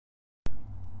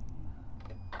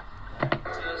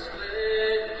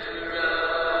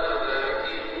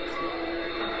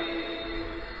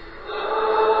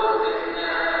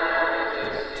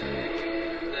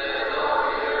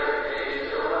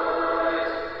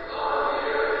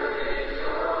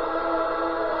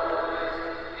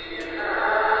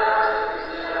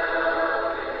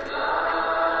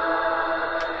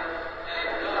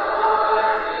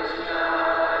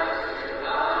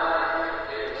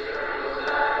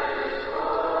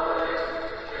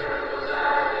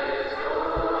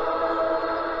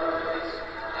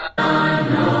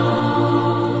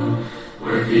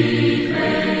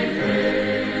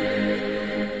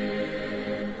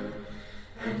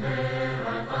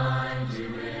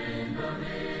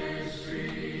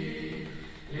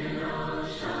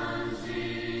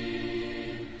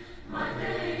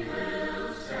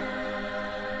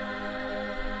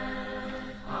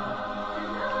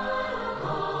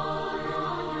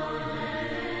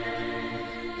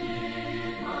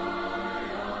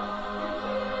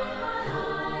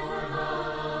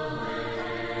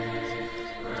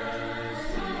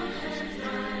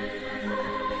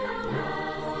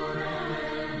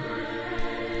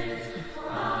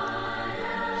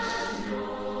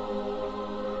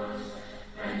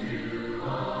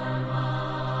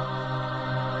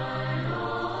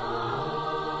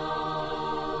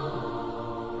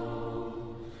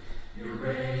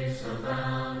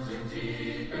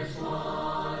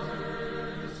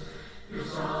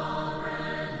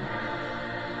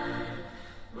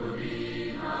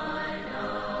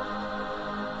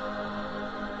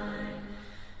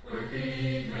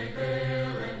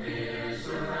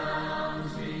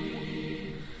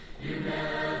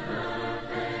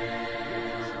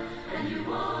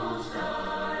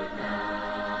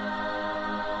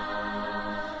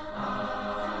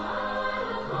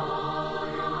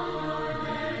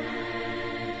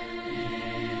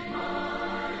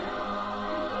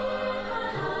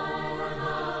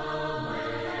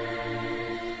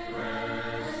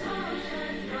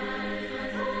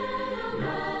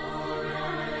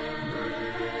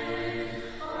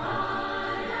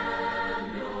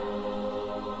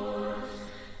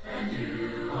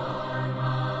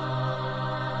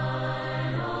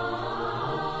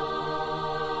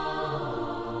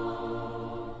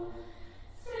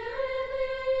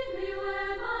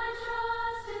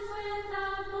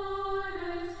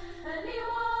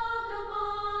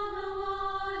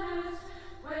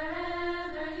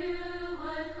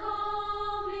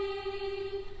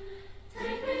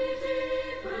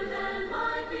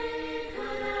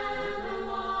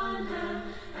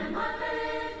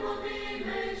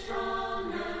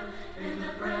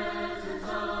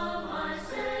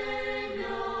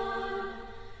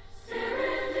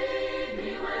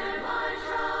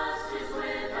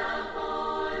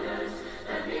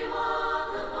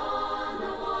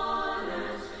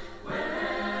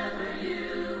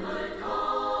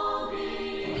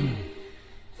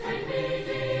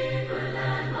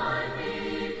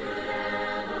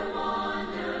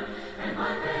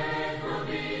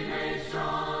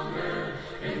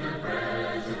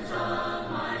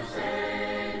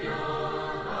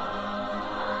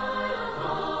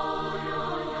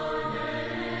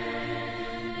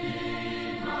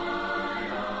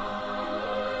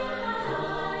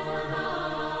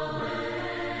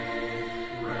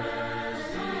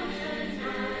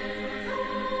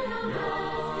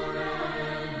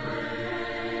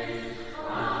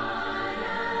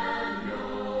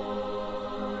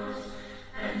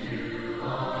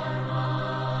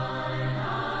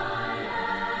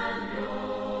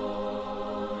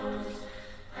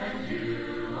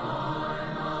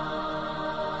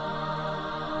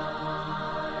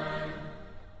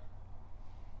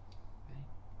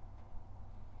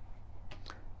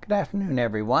Good afternoon,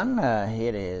 everyone.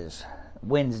 It is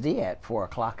Wednesday at 4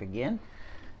 o'clock again,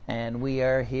 and we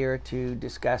are here to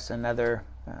discuss another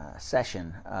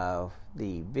session of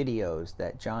the videos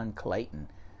that John Clayton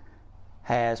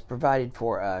has provided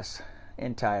for us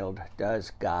entitled,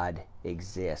 Does God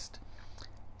Exist?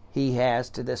 He has,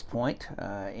 to this point,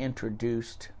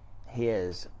 introduced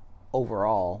his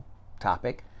overall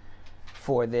topic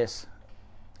for this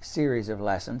series of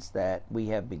lessons that we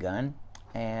have begun,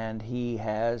 and he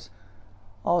has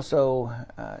also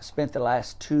spent the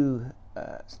last two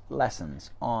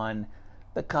lessons on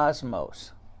the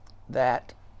cosmos,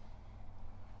 that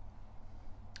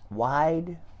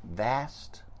wide,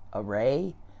 vast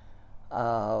array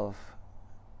of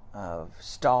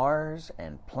stars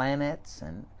and planets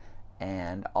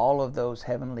and all of those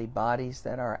heavenly bodies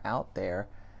that are out there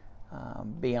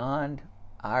beyond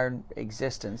our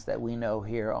existence that we know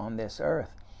here on this earth.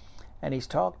 And he's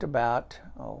talked about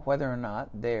whether or not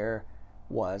there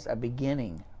was a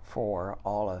beginning for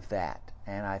all of that.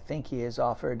 And I think he has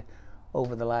offered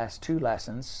over the last two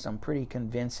lessons some pretty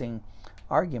convincing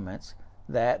arguments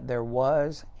that there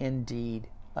was indeed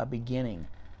a beginning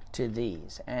to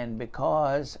these. And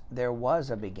because there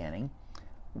was a beginning,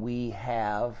 we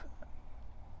have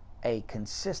a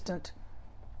consistent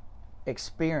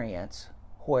experience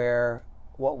where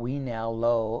what we now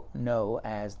know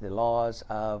as the laws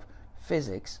of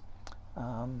physics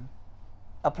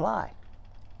apply.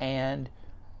 And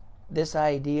this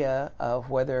idea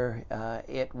of whether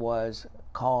it was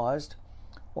caused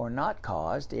or not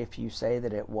caused, if you say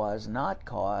that it was not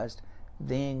caused,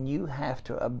 then you have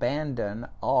to abandon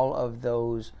all of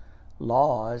those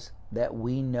laws that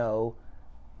we know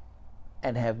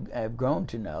and have grown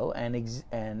to know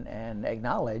and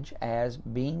acknowledge as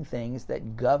being things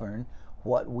that govern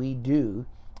what we do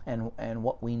and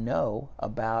what we know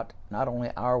about not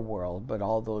only our world but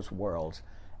all those worlds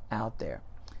out there.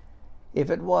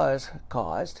 If it was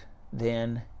caused,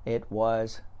 then it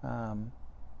was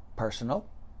personal,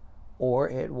 or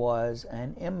it was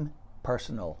an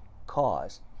impersonal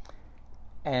cause.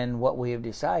 And what we have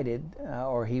decided,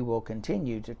 or he will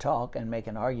continue to talk and make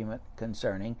an argument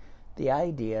concerning the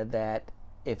idea that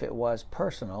if it was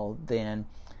personal, then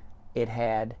it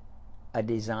had a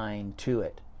design to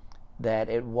it, that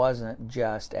it wasn't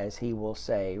just, as he will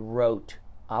say, rote,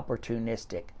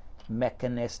 opportunistic,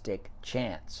 mechanistic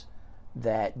chance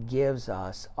that gives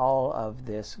us all of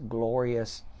this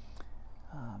glorious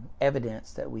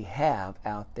evidence that we have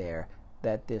out there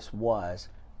that this was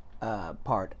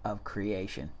part of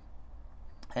creation.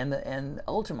 And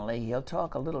ultimately, he'll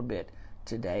talk a little bit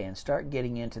today and start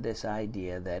getting into this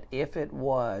idea that if it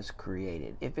was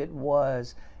created, if it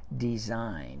was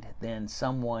designed, then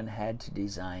someone had to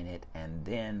design it, and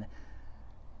then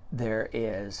there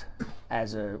is,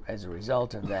 as a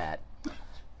result of that,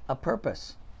 a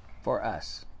purpose for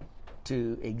us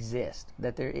to exist,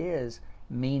 that there is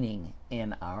meaning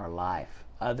in our life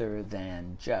other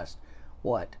than just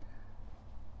what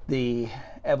the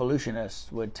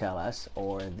evolutionists would tell us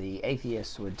or the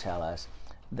atheists would tell us,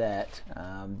 that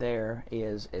there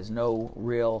is no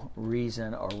real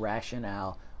reason or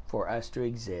rationale for us to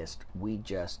exist. We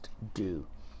just do.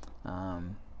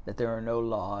 That there are no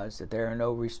laws, that there are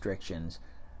no restrictions.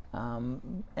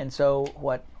 And so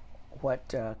what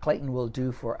Clayton will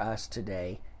do for us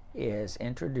today is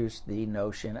introduce the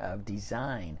notion of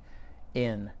design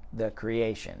in the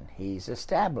creation. He's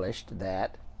established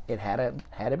that it had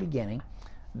a beginning,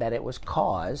 that it was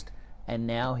caused, and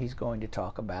now he's going to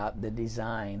talk about the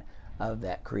design of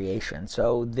that creation.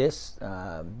 So this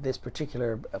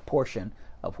particular portion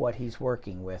of what he's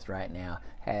working with right now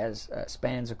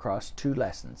spans across two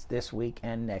lessons, this week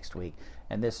and next week,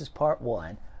 and this is part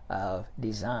one of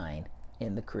design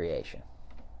in the creation.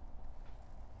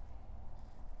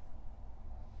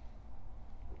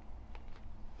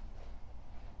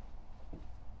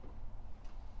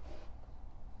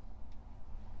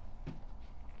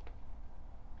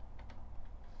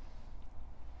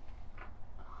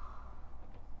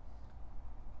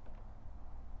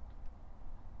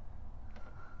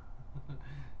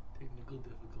 Technical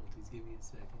difficulties. Give me a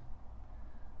second.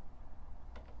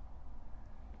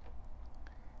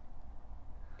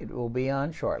 It will be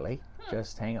on shortly.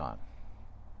 Just hang on.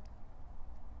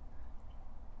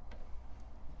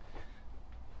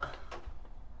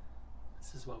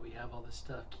 This is why we have all this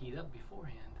stuff keyed up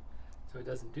beforehand, so it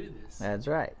doesn't do this. That's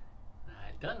right. I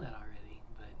had done that already,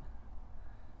 but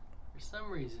for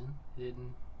some reason it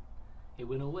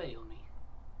went away on me.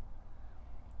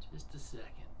 Just a second.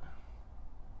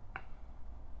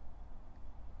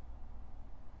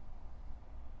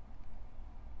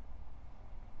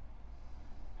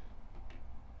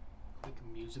 Quick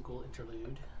musical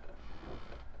interlude.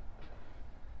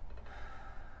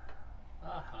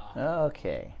 Aha.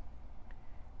 Okay.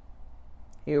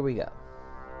 Here we go.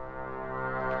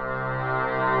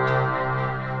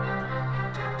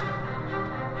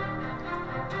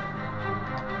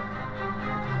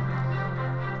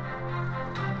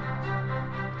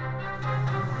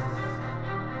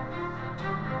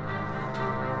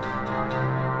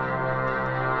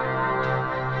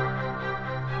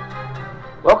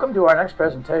 Welcome to our next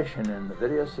presentation in the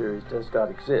video series, Does God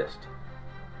Exist?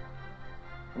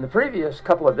 In the previous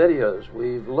couple of videos,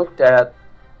 we've looked at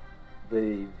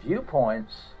the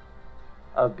viewpoints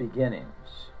of beginnings.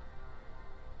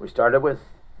 We started with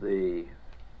the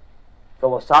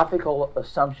philosophical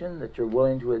assumption that you're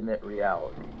willing to admit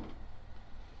reality.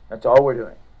 That's all we're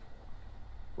doing.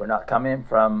 We're not coming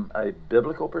from a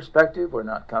biblical perspective. We're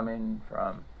not coming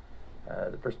from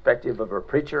the perspective of a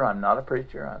preacher. I'm not a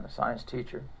preacher. I'm a science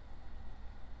teacher.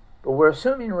 But we're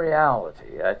assuming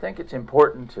reality. I think it's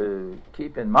important to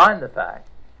keep in mind the fact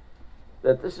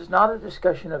that this is not a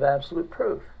discussion of absolute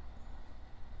proof.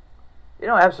 You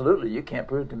know, absolutely, you can't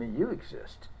prove to me you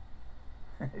exist.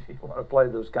 If you want to play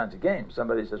those kinds of games,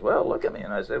 somebody says, well, look at me.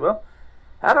 And I say, well,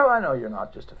 how do I know you're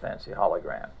not just a fancy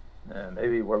hologram?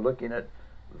 Maybe we're looking at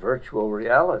virtual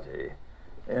reality.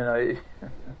 You know,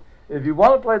 if you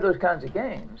want to play those kinds of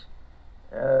games,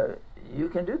 you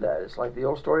can do that. It's like the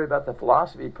old story about the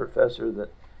philosophy professor that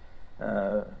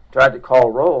tried to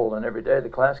call roll, and every day the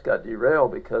class got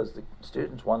derailed because the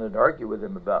students wanted to argue with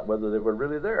him about whether they were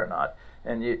really there or not.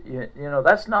 And you know,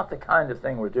 that's not the kind of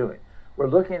thing we're doing. We're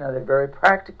looking at a very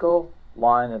practical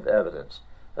line of evidence,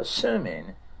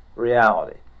 assuming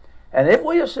reality. And if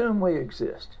we assume we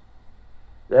exist,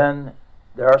 then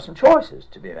there are some choices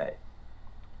to be made.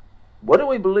 What do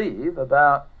we believe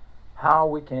about how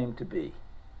we came to be?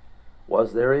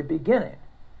 Was there a beginning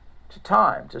to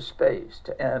time, to space,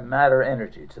 to matter,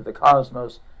 energy, to the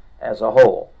cosmos as a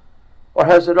whole? Or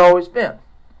has it always been?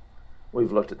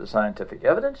 We've looked at the scientific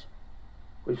evidence.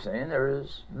 We've seen there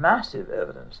is massive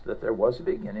evidence that there was a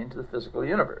beginning to the physical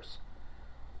universe.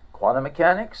 Quantum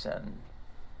mechanics and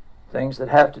things that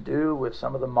have to do with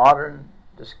some of the modern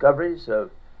discoveries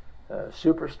of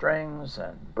superstrings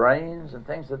and brains and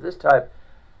things of this type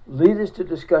lead us to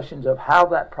discussions of how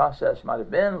that process might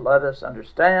have been, let us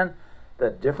understand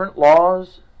that different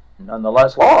laws,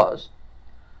 nonetheless laws,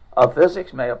 of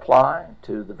physics may apply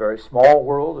to the very small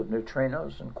world of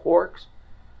neutrinos and quarks.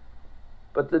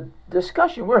 But the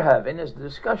discussion we're having is the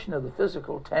discussion of the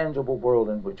physical, tangible world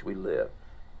in which we live.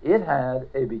 It had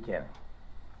a beginning.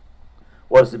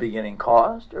 Was the beginning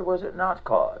caused, or was it not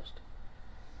caused?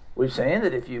 We've seen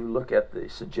that if you look at the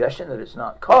suggestion that it's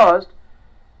not caused,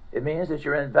 it means that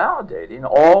you're invalidating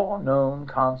all known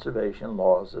conservation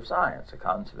laws of science. The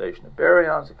conservation of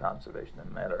baryons, the conservation of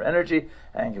matter energy,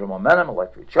 angular momentum,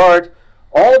 electric charge.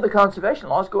 All of the conservation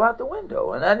laws go out the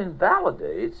window, and that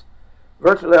invalidates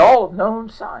virtually all of known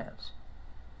science.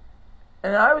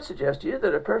 And I would suggest to you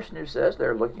that a person who says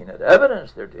they're looking at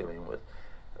evidence, they're dealing with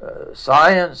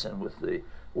science and with the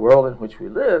world in which we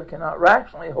live, cannot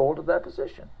rationally hold to that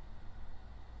position.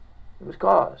 It was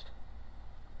caused.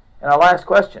 And our last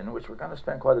question, which we're going to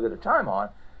spend quite a bit of time on,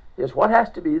 is what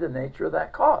has to be the nature of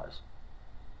that cause?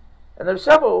 And there's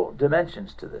several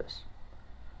dimensions to this.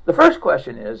 The first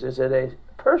question is it a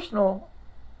personal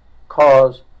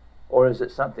cause, or is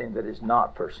it something that is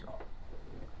not personal?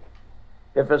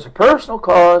 If it's a personal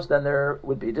cause, then there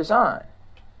would be design,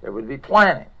 there would be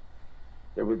planning,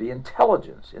 there would be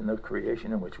intelligence in the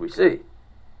creation in which we see.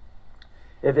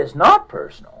 If it's not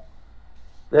personal,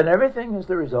 then everything is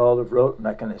the result of rote,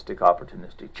 mechanistic,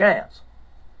 opportunistic chance.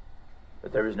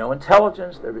 But there is no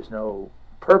intelligence, there is no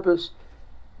purpose,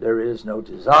 there is no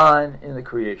design in the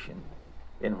creation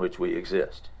in which we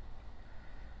exist.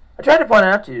 I try to point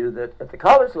out to you that at the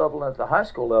college level and at the high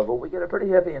school level, we get a pretty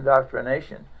heavy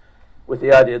indoctrination with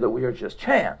the idea that we are just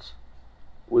chance.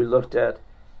 We looked at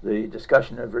the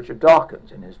discussion of Richard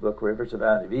Dawkins in his book, Rivers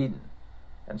Out of Eden,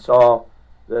 and saw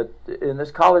that in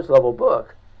this college level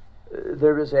book,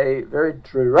 there is a very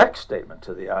direct statement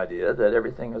to the idea that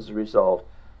everything is a result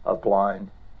of blind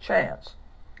chance.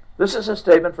 This is a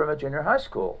statement from a junior high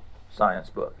school science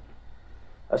book,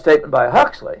 a statement by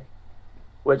Huxley,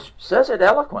 which says it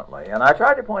eloquently. And I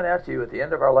tried to point out to you at the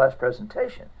end of our last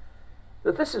presentation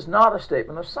that this is not a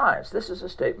statement of science. This is a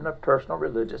statement of personal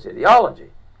religious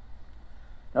ideology.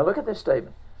 Now look at this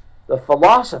statement. The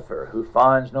philosopher who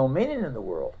finds no meaning in the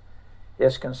world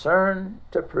is concerned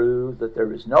to prove that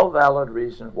there is no valid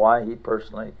reason why he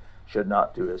personally should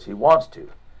not do as he wants to.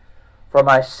 For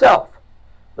myself,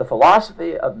 the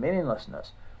philosophy of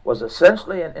meaninglessness was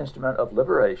essentially an instrument of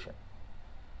liberation,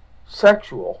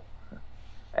 sexual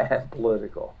and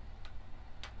political.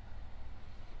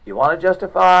 You want to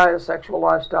justify a sexual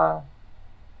lifestyle?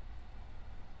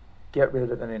 Get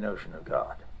rid of any notion of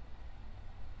God.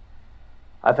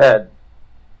 I've had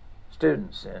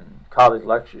students in college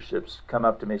lectureships come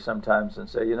up to me sometimes and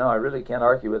say, I really can't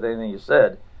argue with anything you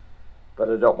said, but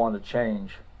I don't want to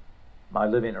change my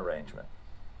living arrangement.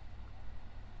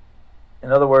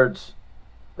 In other words,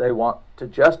 they want to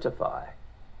justify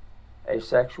a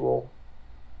sexual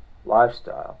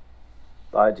lifestyle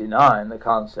by denying the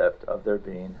concept of there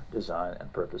being design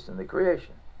and purpose in the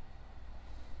creation.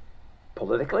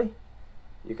 Politically,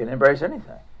 you can embrace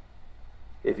anything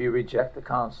if you reject the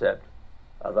concept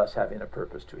of us having a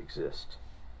purpose to exist.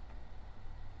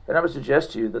 And I would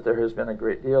suggest to you that there has been a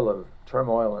great deal of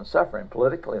turmoil and suffering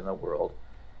politically in the world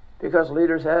because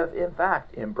leaders have, in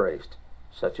fact, embraced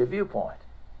such a viewpoint.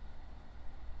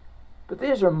 But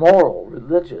these are moral,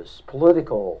 religious,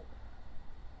 political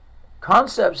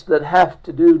concepts that have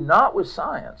to do not with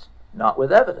science, not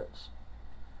with evidence,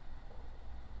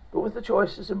 but with the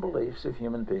choices and beliefs of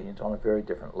human beings on a very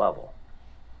different level.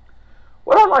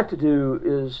 What I'd like to do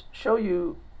is show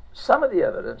you some of the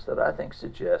evidence that I think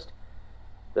suggests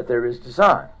that there is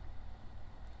design.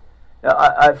 Now,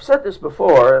 I've said this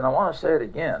before, and I want to say it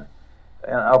again,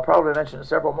 and I'll probably mention it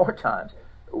several more times.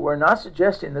 We're not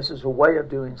suggesting this is a way of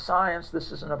doing science.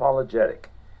 This is an apologetic.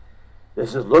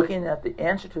 This is looking at the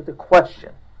answer to the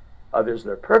question of is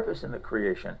there purpose in the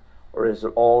creation, or is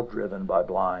it all driven by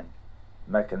blind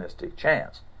mechanistic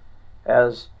chance,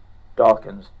 as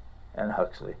Dawkins and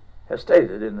Huxley have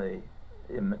stated in the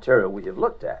material we have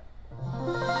looked at.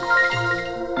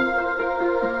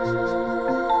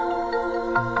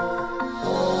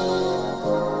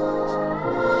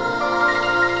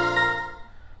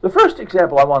 The first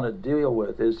example I want to deal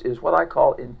with is what I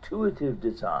call intuitive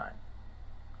design.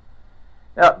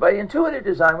 Now, by intuitive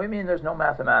design, we mean there's no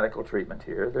mathematical treatment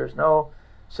here. There's no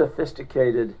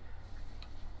sophisticated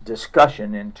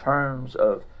discussion in terms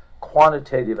of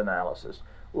quantitative analysis.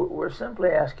 We're simply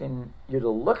asking you to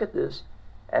look at this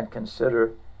and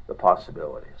consider the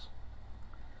possibilities.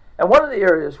 And one of the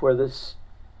areas where this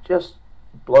just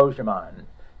blows your mind,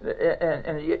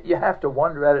 and you have to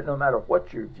wonder at it no matter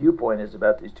what your viewpoint is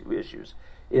about these two issues,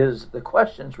 is the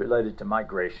questions related to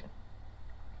migration.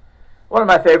 One of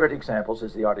my favorite examples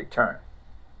is the Arctic tern.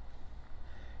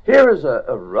 Here is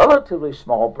a relatively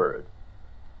small bird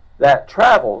that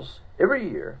travels every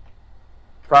year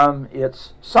from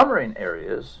its summering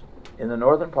areas in the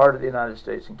northern part of the United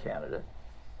States and Canada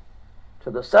to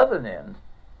the southern end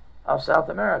of South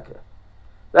America.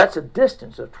 That's a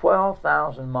distance of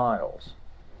 12,000 miles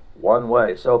one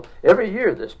way. So every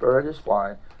year this bird is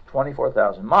flying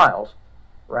 24,000 miles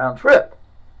round trip.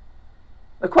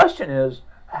 The question is,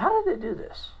 how do they do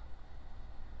this?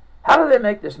 How do they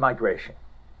make this migration?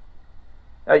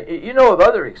 Now, you know of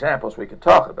other examples we could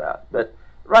talk about, but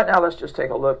right now let's just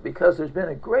take a look because there's been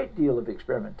a great deal of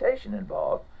experimentation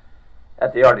involved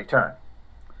at the Arctic tern.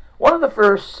 One of the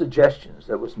first suggestions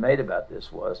that was made about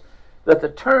this was that the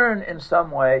tern in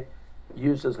some way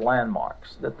uses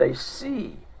landmarks, that they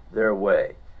see their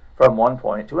way from one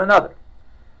point to another.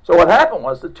 So what happened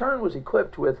was the tern was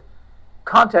equipped with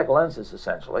contact lenses,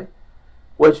 essentially,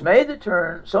 which made the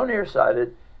tern so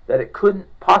nearsighted that it couldn't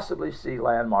possibly see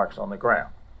landmarks on the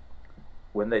ground.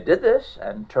 When they did this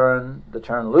and turned the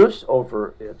tern loose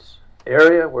over its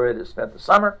area where it had spent the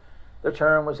summer, the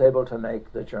tern was able to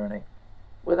make the journey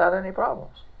without any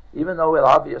problems, even though it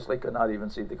obviously could not even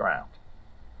see the ground.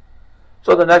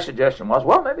 So the next suggestion was,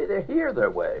 well, maybe they hear their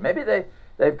way. Maybe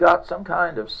they've got some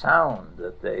kind of sound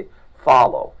that they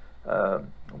follow.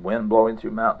 Wind blowing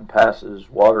through mountain passes,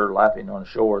 water lapping on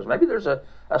shores. Maybe there's a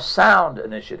sound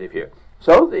initiative here.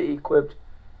 So they equipped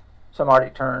some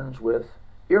Arctic terns with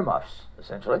earmuffs,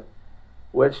 essentially,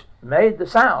 which made the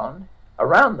sound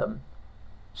around them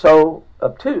so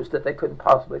obtuse that they couldn't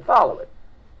possibly follow it.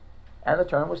 And the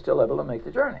tern was still able to make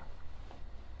the journey.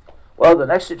 Well, the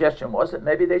next suggestion was that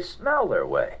maybe they smell their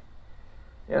way.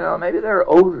 You know, maybe there are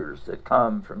odors that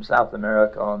come from South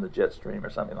America on the jet stream or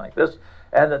something like this,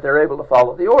 and that they're able to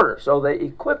follow the order. So they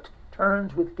equipped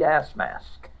terns with gas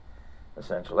masks,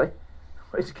 essentially,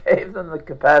 which gave them the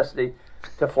capacity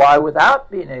to fly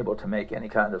without being able to make any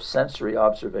kind of sensory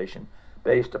observation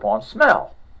based upon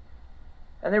smell.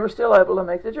 And they were still able to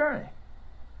make the journey.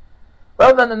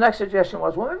 Well, then the next suggestion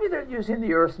was, well, maybe they're using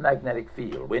the Earth's magnetic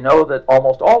field. We know that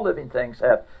almost all living things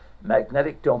have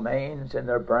magnetic domains in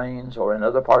their brains or in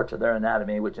other parts of their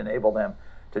anatomy which enable them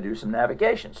to do some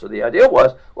navigation. So the idea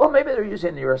was, well, maybe they're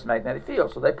using the Earth's magnetic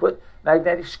field. So they put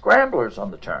magnetic scramblers on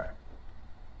the tern.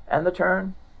 And the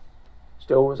tern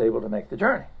still was able to make the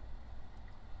journey.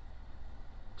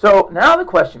 So now the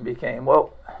question became,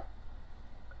 well,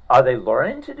 are they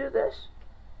learning to do this?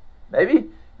 Maybe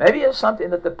it's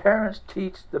something that the parents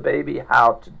teach the baby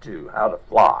how to do, how to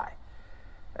fly.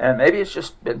 And maybe it's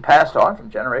just been passed on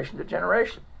from generation to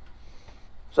generation.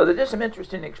 So they did some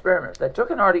interesting experiments. They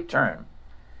took an Arctic tern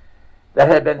that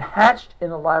had been hatched in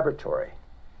a laboratory.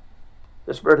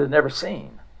 This bird had never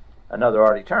seen another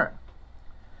Arctic tern.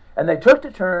 And they took the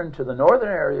tern to the northern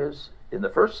areas in the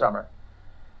first summer,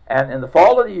 and in the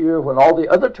fall of the year, when all the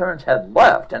other terns had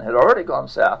left and had already gone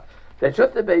south, they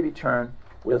took the baby tern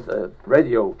with a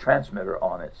radio transmitter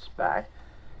on its back,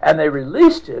 and they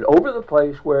released it over the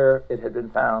place where it had been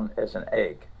found as an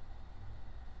egg.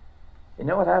 You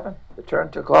know what happened? The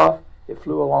tern took off, it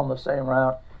flew along the same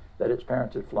route that its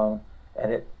parents had flown,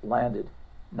 and it landed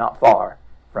not far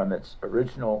from its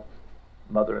original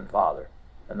mother and father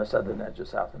in the southern edge of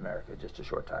South America just a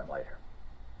short time later.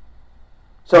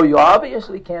 So you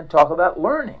obviously can't talk about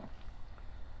learning.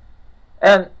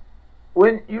 And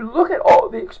when you look at all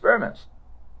the experiments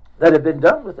that have been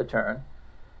done with the tern,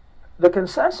 the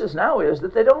consensus now is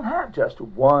that they don't have just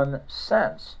one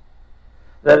sense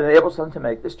that enables them to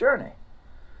make this journey,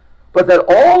 but that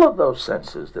all of those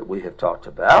senses that we have talked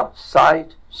about,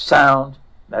 sight, sound,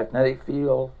 magnetic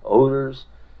field, odors,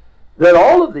 that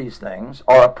all of these things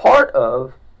are a part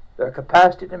of their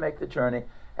capacity to make the journey,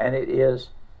 and it is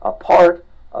a part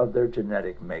of their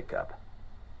genetic makeup.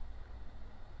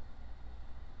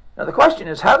 Now the question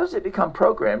is, how does it become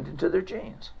programmed into their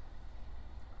genes?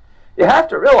 You have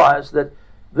to realize that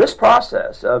this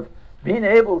process of being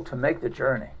able to make the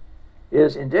journey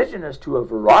is indigenous to a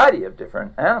variety of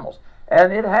different animals,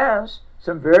 and it has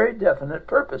some very definite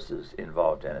purposes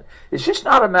involved in it. It's just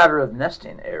not a matter of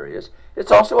nesting areas,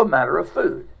 it's also a matter of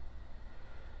food.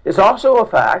 It's also a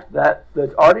fact that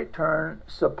the Arctic tern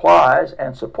supplies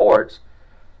and supports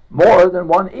more than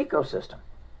one ecosystem.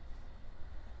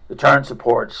 The tern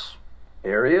supports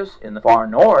areas in the far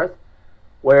north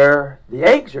where the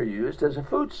eggs are used as a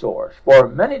food source for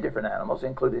many different animals,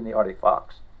 including the Arctic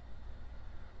fox.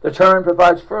 The tern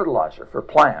provides fertilizer for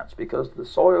plants because the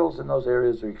soils in those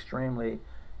areas are extremely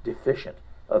deficient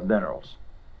of minerals.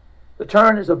 The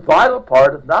tern is a vital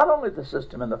part of not only the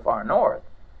system in the far north,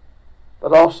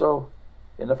 but also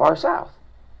in the far south.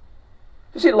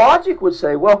 You see, logic would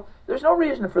say, well, there's no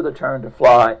reason for the tern to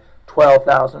fly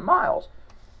 12,000 miles.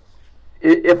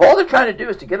 If all they're trying to do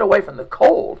is to get away from the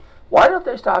cold, why don't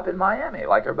they stop in Miami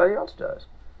like everybody else does?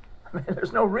 I mean,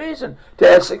 there's no reason to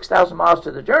add 6,000 miles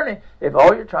to the journey if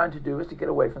all you're trying to do is to get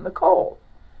away from the cold.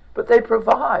 But they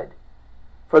provide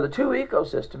for the two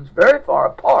ecosystems very far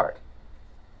apart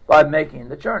by making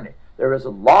the journey. There is a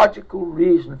logical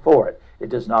reason for it. It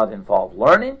does not involve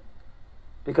learning,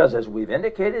 because as we've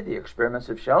indicated, the experiments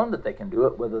have shown that they can do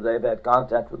it whether they've had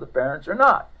contact with the parents or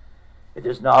not. It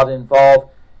does not involve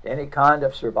any kind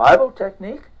of survival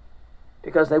technique,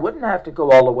 because they wouldn't have to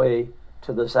go all the way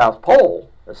to the South Pole,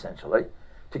 essentially,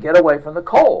 to get away from the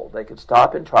cold. They could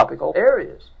stop in tropical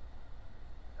areas.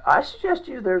 I suggest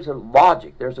to you there's a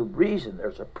logic, there's a reason,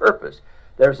 there's a purpose,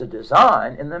 there's a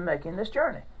design in them making this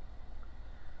journey.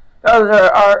 Now,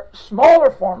 there are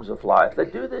smaller forms of life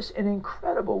that do this in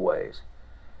incredible ways.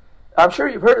 I'm sure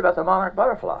you've heard about the monarch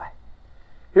butterfly.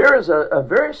 Here is a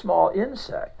very small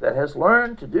insect that has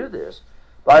learned to do this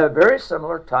by a very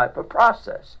similar type of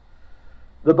process.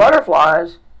 The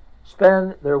butterflies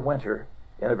spend their winter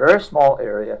in a very small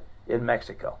area in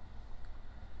Mexico.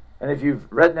 And if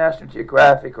you've read National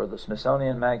Geographic or the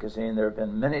Smithsonian Magazine, there have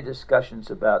been many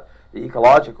discussions about the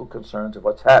ecological concerns of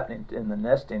what's happening in the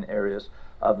nesting areas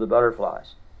of the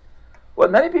butterflies.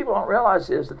 What many people don't realize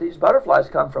is that these butterflies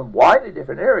come from widely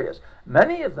different areas.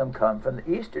 Many of them come from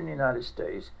the eastern United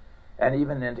States and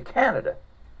even into Canada.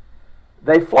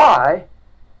 They fly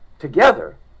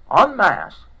together en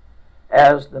masse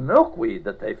as the milkweed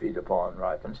that they feed upon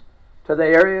ripens to the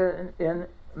area in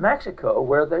Mexico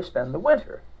where they spend the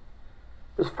winter.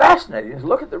 It's fascinating to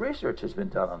look at the research that's been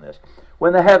done on this.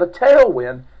 When they have a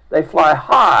tailwind, they fly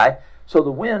high so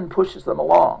the wind pushes them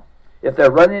along. If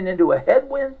they're running into a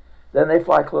headwind, then they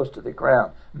fly close to the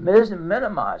ground,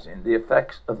 minimizing the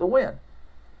effects of the wind.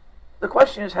 The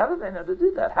question is, how do they know to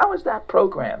do that? How is that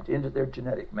programmed into their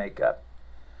genetic makeup?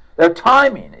 Their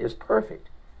timing is perfect.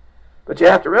 But you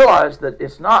have to realize that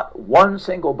it's not one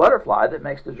single butterfly that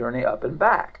makes the journey up and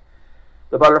back.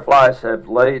 The butterflies have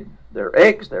laid their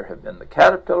eggs. There have been the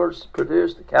caterpillars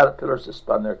produced. The caterpillars have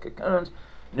spun their cocoons.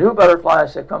 New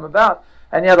butterflies have come about.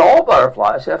 And yet all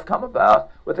butterflies have come about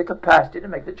with the capacity to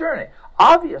make the journey.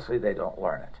 Obviously they don't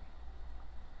learn it.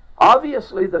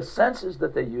 Obviously the senses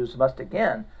that they use must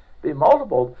again be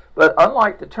multiple, but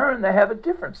unlike the tern, they have a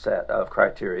different set of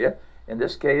criteria in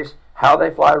this case, how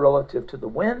they fly relative to the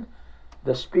wind,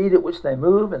 the speed at which they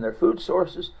move, and their food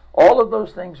sources, all of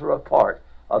those things are a part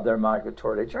of their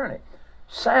migratory journey.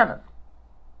 Salmon,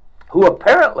 who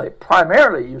apparently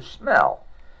primarily use smell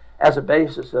as a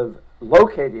basis of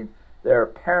locating their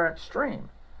parent stream,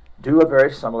 do a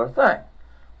very similar thing.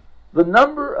 The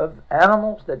number of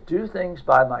animals that do things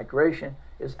by migration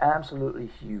is absolutely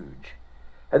huge.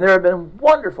 And there have been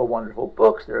wonderful, wonderful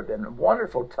books, there have been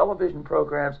wonderful television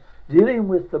programs dealing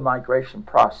with the migration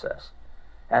process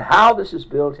and how this is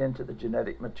built into the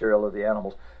genetic material of the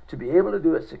animals to be able to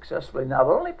do it successfully, not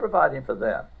only providing for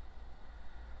them,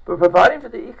 but providing for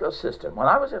the ecosystem. When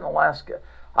I was in Alaska,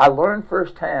 I learned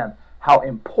firsthand how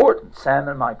important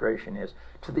salmon migration is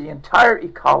to the entire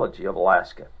ecology of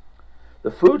Alaska.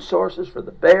 The food sources for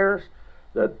the bears,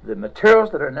 the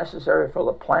materials that are necessary for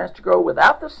the plants to grow.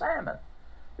 Without the salmon,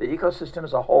 the ecosystem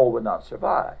as a whole would not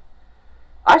survive.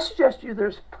 I suggest to you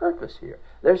there's purpose here.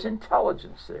 There's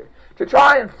intelligence there. To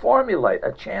try and formulate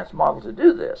a chance model to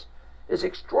do this is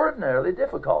extraordinarily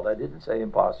difficult. I didn't say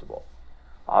impossible.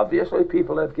 Obviously,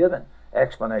 people have given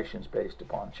explanations based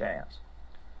upon chance.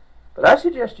 But I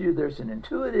suggest to you there's an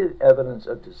intuitive evidence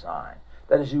of design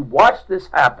that as you watch this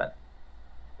happen,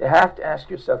 you have to ask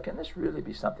yourself, can this really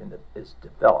be something that is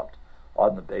developed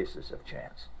on the basis of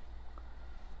chance?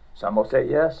 Some will say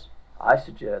yes. I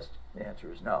suggest the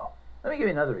answer is no. Let me give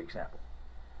you another example.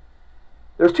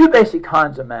 There's two basic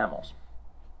kinds of mammals.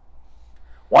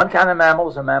 One kind of mammal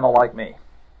is a mammal like me,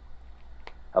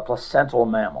 a placental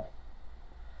mammal.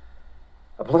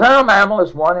 A placental mammal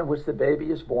is one in which the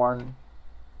baby is born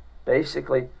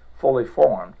basically fully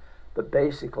formed, but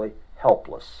basically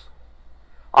helpless.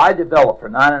 I developed for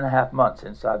 9.5 months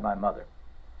inside my mother.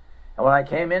 And when I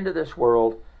came into this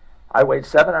world, I weighed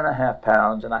 7.5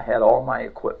 pounds and I had all my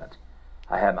equipment.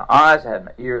 I had my eyes, I had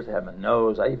my ears, I had my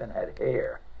nose, I even had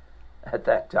hair at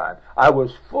that time. I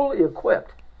was fully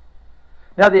equipped.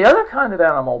 Now, the other kind of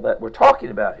animal that we're talking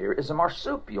about here is a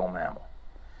marsupial mammal.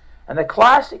 And the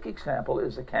classic example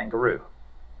is the kangaroo.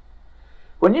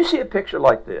 When you see a picture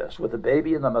like this with a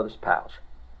baby in the mother's pouch,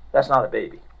 that's not a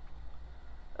baby.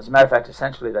 As a matter of fact,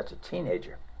 essentially that's a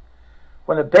teenager.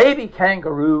 When a baby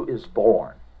kangaroo is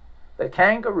born, the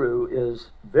kangaroo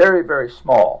is very, very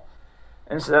small.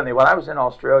 Incidentally, when I was in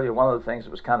Australia, one of the things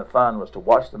that was kind of fun was to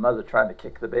watch the mother trying to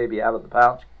kick the baby out of the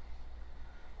pouch.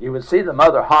 You would see the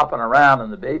mother hopping around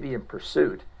and the baby in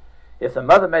pursuit. If the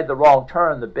mother made the wrong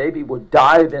turn, the baby would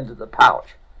dive into the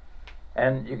pouch.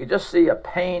 And you could just see a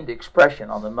pained expression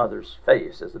on the mother's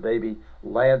face as the baby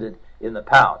landed in the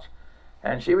pouch.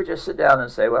 And she would just sit down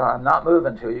and say, well, I'm not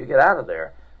moving until you get out of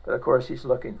there. But of course, he's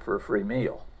looking for a free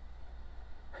meal.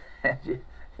 And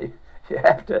you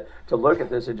have to look at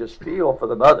this and just feel for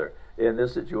the mother in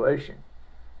this situation.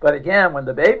 But again, when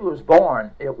the baby was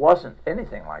born, it wasn't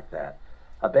anything like that.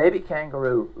 A baby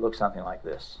kangaroo looked something like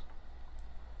this.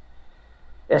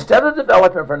 Instead of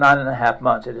developing for 9.5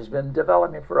 months, it has been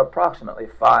developing for approximately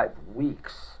 5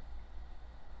 weeks.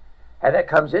 And it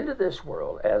comes into this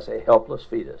world as a helpless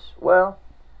fetus. Well,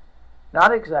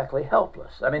 not exactly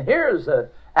helpless. I mean, here is an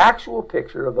actual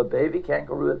picture of a baby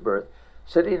kangaroo at birth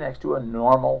sitting next to a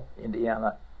normal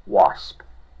Indiana wasp.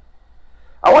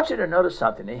 I want you to notice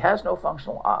something. He has no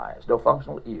functional eyes, no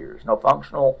functional ears, no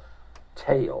functional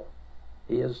tail.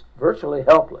 He is virtually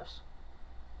helpless.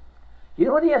 You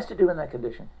know what he has to do in that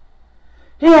condition?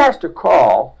 He has to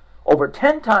crawl over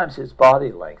 10 times his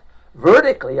body length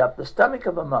vertically up the stomach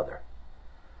of a mother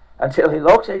until he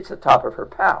locates the top of her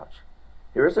pouch.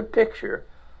 Here is a picture,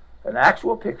 an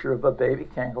actual picture of a baby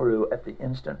kangaroo at the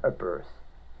instant of birth.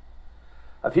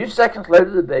 A few seconds later,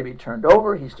 the baby turned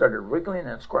over. He started wriggling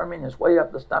and squirming his way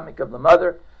up the stomach of the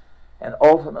mother and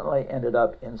ultimately ended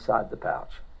up inside the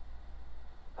pouch,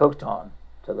 hooked on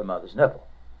to the mother's nipple.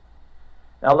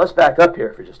 Now let's back up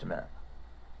here for just a minute.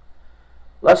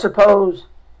 Let's suppose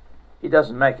he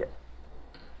doesn't make it.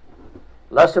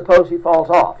 Let's suppose he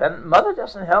falls off, and mother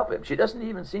doesn't help him. She doesn't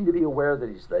even seem to be aware that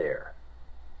he's there.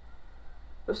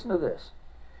 Listen to this.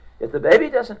 If the baby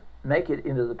doesn't make it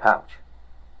into the pouch,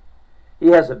 he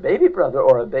has a baby brother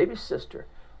or a baby sister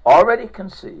already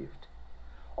conceived,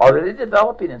 already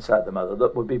developing inside the mother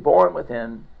that would be born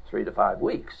within 3 to 5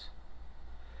 weeks.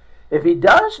 If he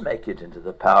does make it into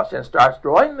the pouch and starts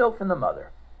drawing milk from the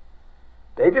mother,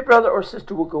 baby brother or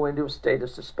sister will go into a state of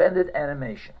suspended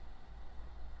animation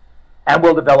and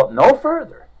will develop no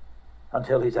further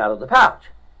until he's out of the pouch.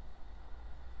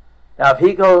 Now, if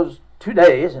he goes 2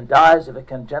 days and dies of a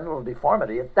congenital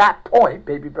deformity, at that point,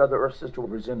 baby brother or sister will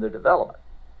resume their development.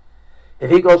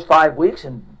 If he goes 5 weeks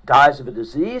and dies of a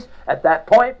disease, at that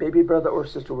point, baby brother or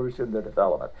sister will resume their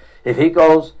development. If he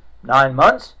goes 9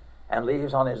 months and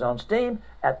leaves on his own steam,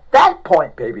 at that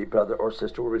point, baby brother or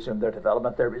sister will resume their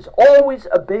development. There is always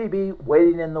a baby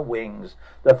waiting in the wings.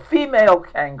 The female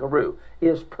kangaroo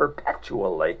is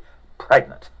perpetually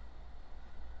pregnant.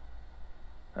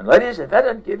 And ladies, if that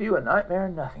doesn't give you a nightmare,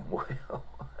 nothing will.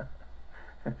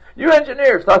 You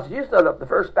engineers thought that you set up the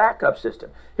first backup system.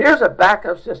 Here's a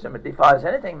backup system that defies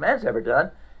anything man's ever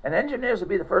done, and engineers will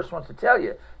be the first ones to tell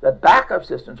you that backup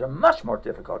systems are much more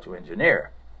difficult to engineer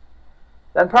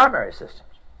than primary systems.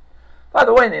 By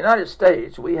the way, in the United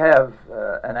States, we have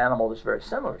an animal that's very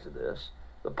similar to this,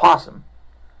 the possum.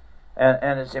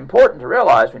 And it's important to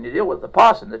realize when you deal with the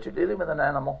possum that you're dealing with an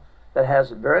animal that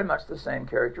has very much the same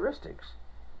characteristics.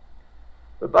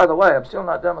 But by the way, I'm still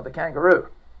not done with the kangaroo.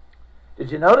 Did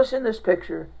you notice in this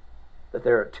picture that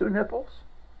there are two nipples?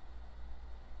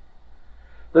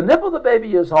 The nipple the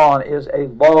baby is on is a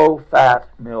low-fat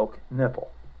milk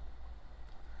nipple.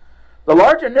 The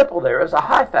larger nipple there is a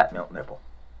high-fat milk nipple,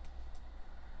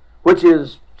 which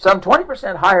is some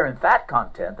 20% higher in fat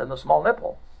content than the small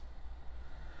nipple.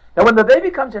 Now, when the baby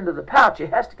comes into the pouch, he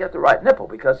has to get the right nipple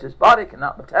because his body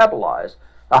cannot metabolize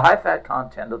the high-fat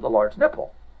content of the large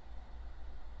nipple.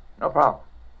 No problem.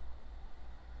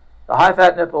 The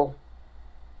high-fat nipple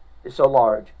is so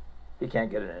large, he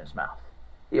can't get it in his mouth.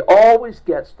 He always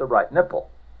gets the right nipple.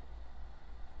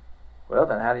 Well,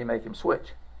 then how do you make him switch?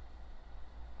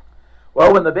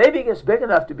 Well, when the baby gets big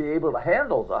enough to be able to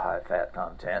handle the high-fat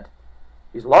content,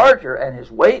 he's larger and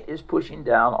his weight is pushing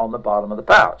down on the bottom of the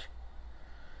pouch.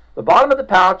 The bottom of the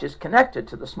pouch is connected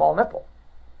to the small nipple.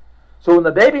 So when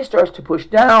the baby starts to push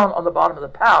down on the bottom of the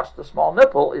pouch, the small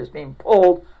nipple is being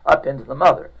pulled up into the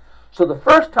mother. So the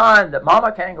first time that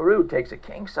mama kangaroo takes a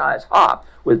king-size hop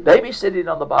with baby sitting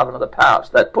on the bottom of the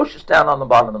pouch, that pushes down on the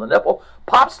bottom of the nipple,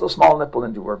 pops the small nipple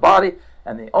into her body,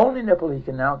 and the only nipple he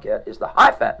can now get is the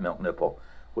high-fat milk nipple,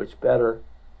 which better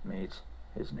meets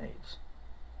his needs.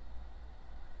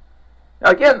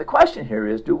 Now again, the question here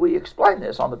is, do we explain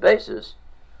this on the basis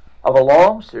of a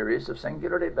long series of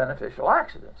singularly beneficial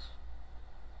accidents?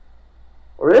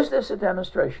 Or is this a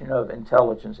demonstration of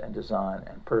intelligence and design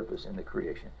and purpose in the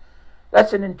creation?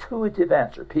 That's an intuitive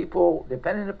answer. People,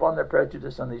 depending upon their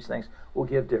prejudice on these things, will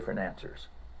give different answers.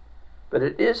 But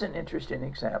it is an interesting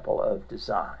example of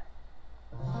design.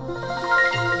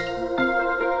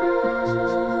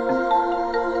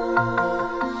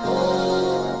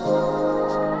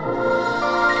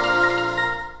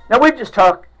 Now we've just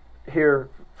talked here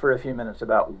for a few minutes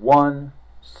about one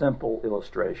simple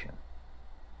illustration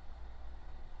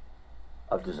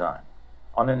of design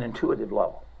on an intuitive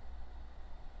level.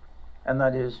 And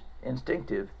that is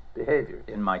instinctive behavior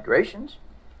in migrations,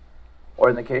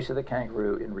 or in the case of the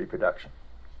kangaroo, in reproduction.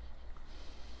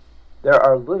 There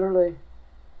are literally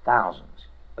thousands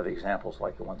of examples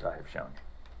like the ones I have shown you.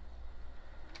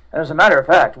 And as a matter of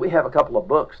fact, we have a couple of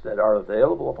books that are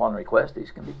available upon request. These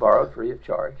can be borrowed free of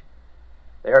charge.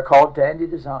 They are called Dandy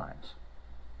Designs.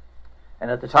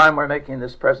 And at the time we're making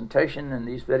this presentation and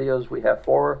these videos, we have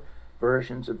 4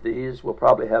 versions of these. We'll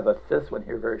probably have a 5th one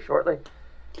here very shortly.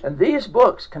 And these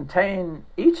books contain,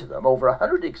 each of them, over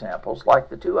 100 examples like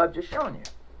the 2 I've just shown you.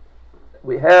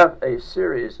 We have a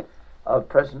series of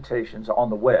presentations on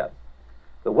the web.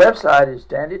 The website is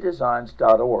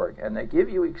dandydesigns.org, and they give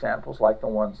you examples like the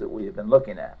ones that we have been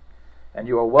looking at. And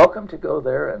you are welcome to go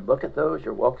there and look at those.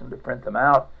 You're welcome to print them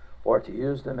out or to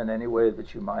use them in any way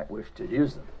that you might wish to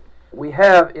use them. We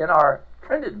have in our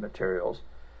printed materials,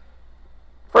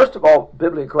 first of all,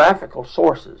 bibliographical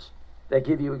sources that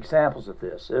give you examples of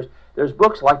this. There's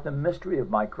books like The Mystery of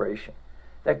Migration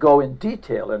that go in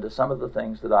detail into some of the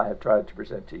things that I have tried to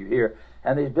present to you here,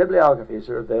 and these bibliographies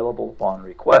are available upon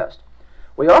request.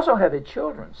 We also have a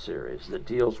children's series that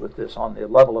deals with this on the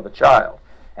level of a child,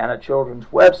 and a children's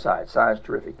website,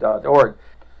 ScienceTerrific.org.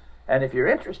 And if you're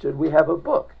interested, we have a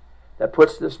book that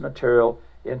puts this material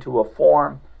into a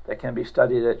form that can be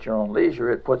studied at your own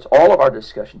leisure. It puts all of our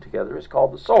discussion together. It's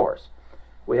called The Source.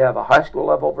 We have a high school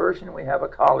level version, we have a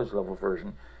college level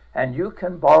version, and you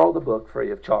can borrow the book free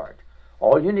of charge.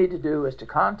 All you need to do is to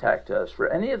contact us for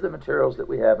any of the materials that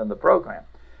we have in the program.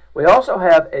 We also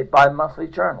have a bi-monthly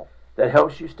journal that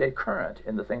helps you stay current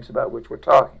in the things about which we're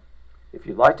talking. If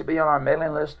you'd like to be on our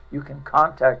mailing list, you can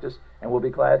contact us, and we'll be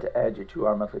glad to add you to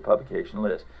our monthly publication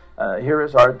list. Here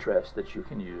is our address that you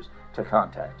can use to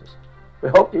contact us. We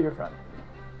hope to hear from you.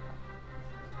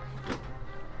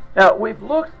 Now, we've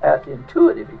looked at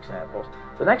intuitive examples.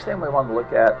 The next thing we want to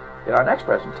look at in our next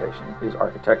presentation is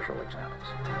architectural examples.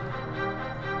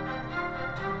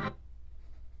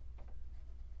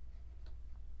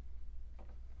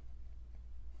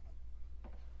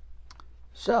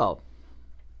 So,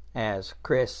 as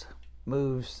Chris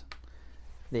moves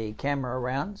the camera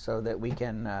around so that we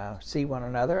can see one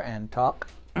another and talk.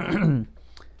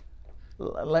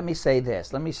 Let me say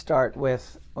this. Let me start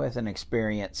with an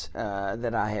experience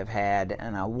that I have had,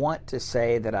 and I want to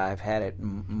say that I've had it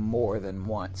more than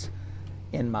once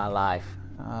in my life.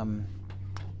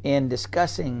 In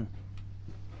discussing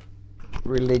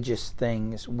religious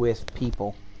things with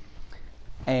people,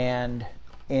 and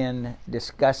in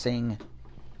discussing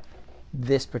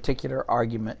this particular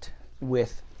argument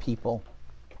with people,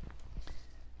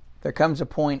 there comes a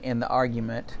point in the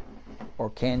argument, or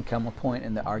can come a point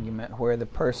in the argument, where the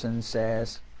person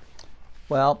says,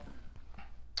 well,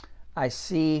 I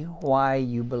see why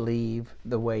you believe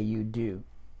the way you do,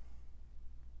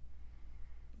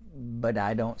 but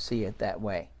I don't see it that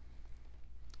way.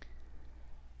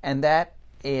 And that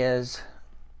is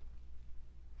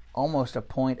almost a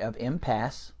point of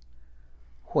impasse,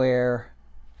 where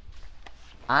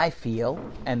I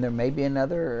feel, and there may be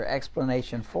another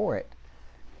explanation for it,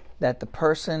 that the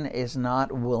person is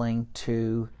not willing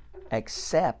to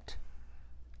accept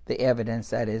the evidence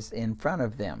that is in front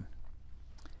of them.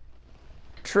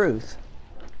 Truth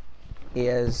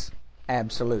is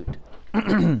absolute.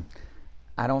 I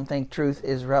don't think truth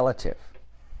is relative.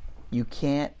 You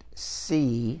can't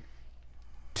see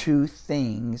two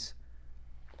things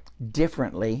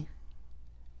differently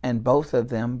and both of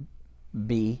them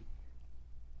be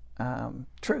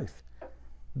truth,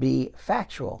 be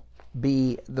factual,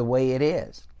 be the way it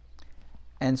is.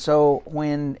 And so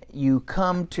when you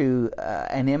come to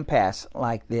an impasse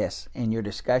like this in your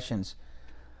discussions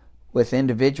with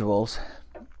individuals,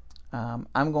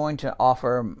 I'm going to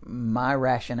offer my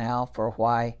rationale for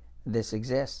why this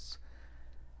exists.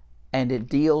 And it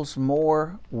deals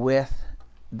more with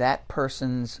that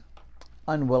person's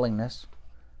unwillingness,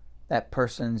 that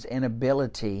person's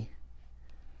inability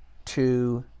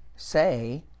to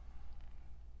say,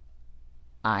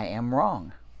 I am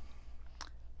wrong.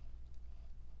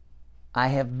 I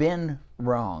have been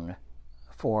wrong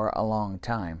for a long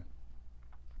time.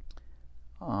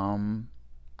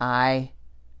 I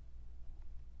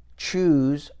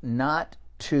choose not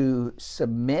to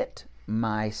submit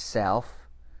myself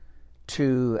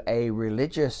to a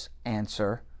religious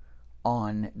answer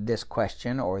on this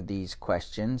question or these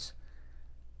questions,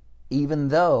 even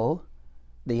though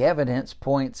the evidence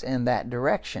points in that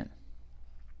direction.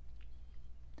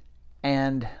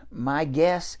 And my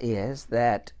guess is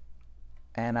that,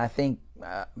 and I think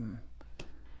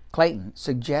Clayton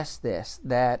suggests this,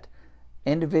 that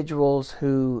individuals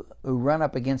who run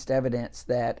up against evidence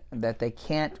that they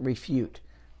can't refute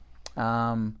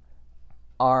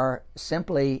are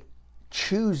simply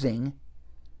choosing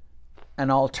an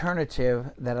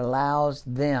alternative that allows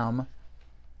them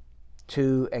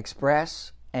to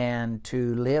express and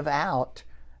to live out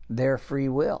their free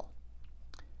will.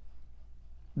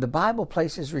 The Bible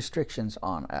places restrictions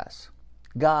on us.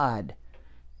 God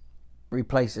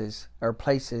places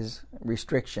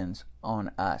restrictions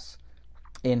on us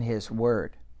in His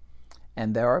Word.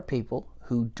 And there are people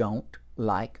who don't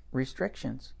like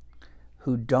restrictions,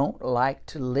 who don't like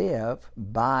to live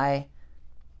by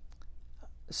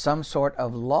some sort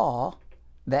of law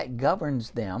that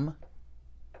governs them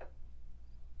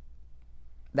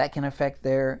that can affect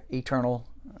their eternal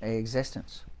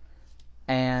existence.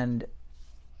 And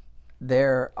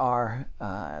there are,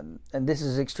 and this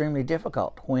is extremely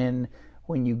difficult when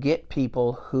you get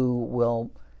people who will,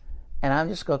 and I'm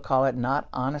just going to call it, not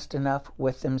honest enough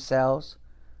with themselves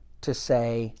to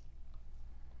say,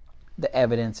 the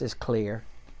evidence is clear,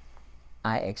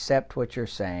 I accept what you're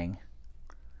saying,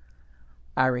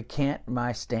 I recant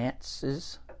my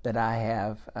stances that I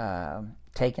have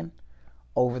taken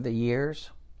over the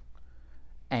years,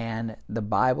 and the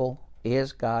Bible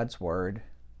is God's Word,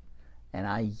 and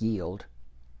I yield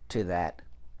to that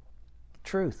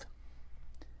truth.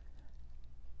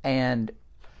 And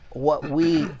what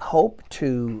we hope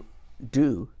to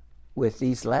do with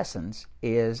these lessons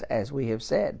is, as we have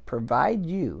said, provide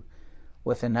you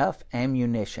with enough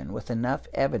ammunition, with enough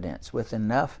evidence, with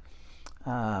enough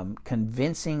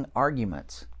convincing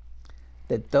arguments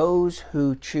that those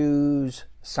who choose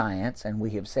science, and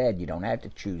we have said you don't have to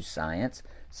choose science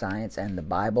and the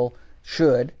Bible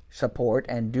should support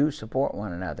and do support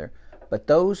one another, but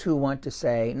those who want to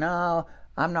say, no,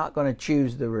 I'm not going to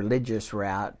choose the religious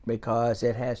route because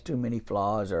it has too many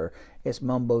flaws, or it's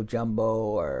mumbo jumbo,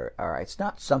 or it's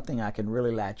not something I can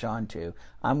really latch on to,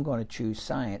 I'm going to choose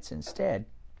science instead,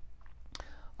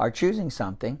 are choosing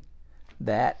something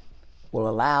that will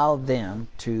allow them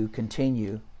to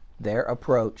continue their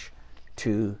approach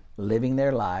to living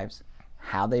their lives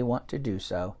how they want to do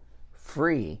so,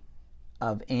 free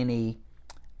of any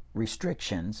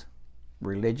restrictions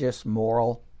religious,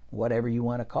 moral, whatever you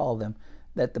want to call them,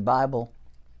 that the Bible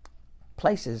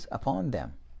places upon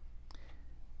them.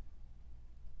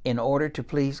 In order to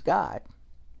please God,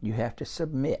 you have to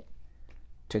submit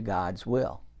to God's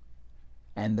will.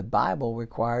 And the Bible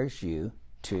requires you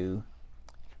to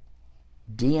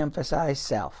de-emphasize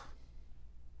self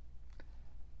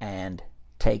and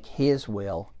take His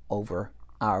will over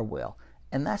our will.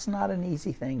 And that's not an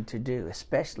easy thing to do,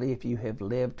 especially if you have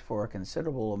lived for a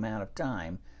considerable amount of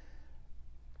time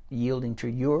yielding to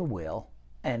your will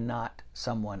and not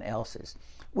someone else's.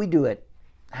 We do it,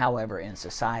 however, in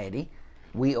society.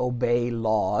 We obey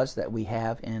laws that we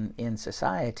have in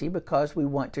society because we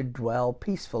want to dwell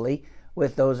peacefully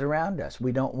with those around us.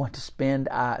 We don't want to spend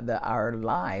our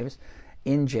lives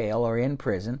in jail or in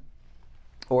prison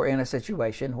or in a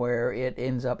situation where it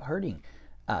ends up hurting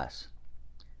us.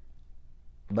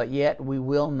 But yet we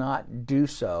will not do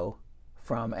so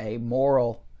from a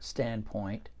moral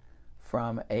standpoint,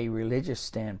 from a religious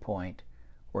standpoint,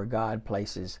 where God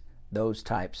places those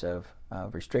types of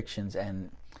restrictions, and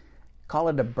call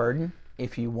it a burden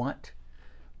if you want,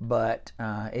 but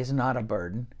it's not a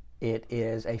burden. It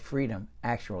is a freedom,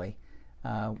 actually,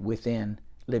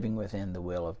 living within the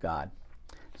will of God.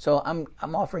 So I'm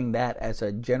offering that as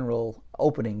a general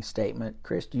opening statement.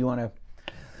 Chris, do you want to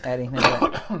add anything to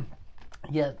that?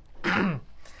 Yeah.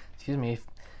 Excuse me.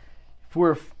 If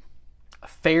we're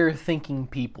fair-thinking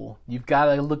people, you've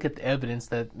got to look at the evidence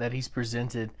that he's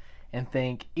presented and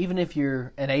think, even if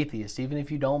you're an atheist, even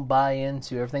if you don't buy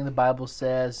into everything the Bible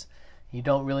says, you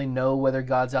don't really know whether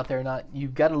God's out there or not,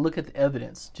 you've got to look at the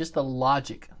evidence, just the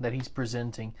logic that he's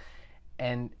presenting,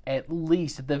 and at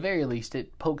the very least,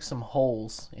 it pokes some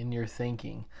holes in your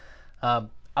thinking. I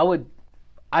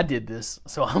did this,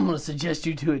 so I'm going to suggest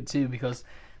you do it too, because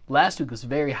last week was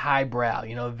very highbrow,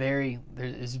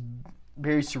 there's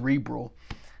very cerebral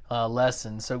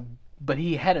lesson. So, but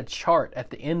he had a chart at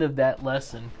the end of that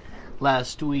lesson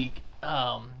last week,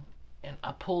 and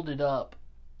I pulled it up.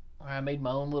 I made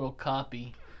my own little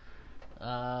copy. If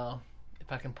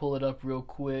I can pull it up real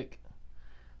quick,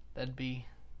 that'd be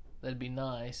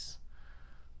nice.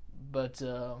 But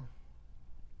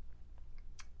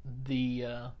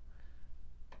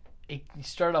it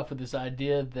started off with this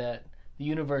idea that the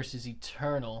universe is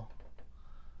eternal,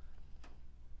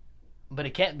 but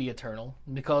it can't be eternal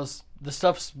because the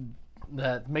stuff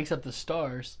that makes up the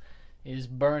stars is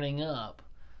burning up.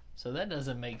 So that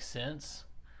doesn't make sense.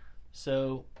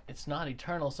 So it's not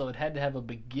eternal, so it had to have a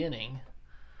beginning.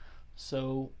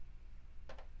 So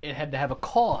it had to have a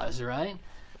cause, right?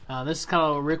 This is kind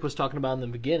of what Rick was talking about in the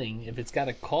beginning. If it's got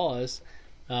a cause,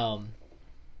 or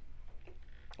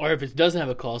if it doesn't have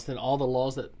a cause, then all the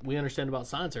laws that we understand about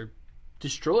science are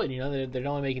destroyed. They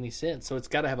don't make any sense. So it's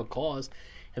got to have a cause,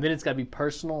 and then it's got to be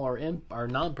personal or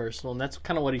non-personal, and that's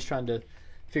kind of what he's trying to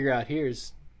figure out here,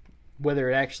 is whether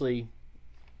it actually,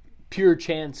 pure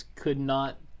chance could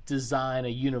not design a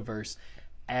universe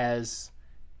as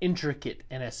intricate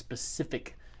and as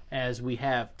specific as we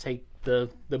have. Take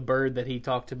the bird that he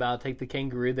talked about, take the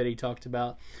kangaroo that he talked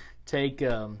about, take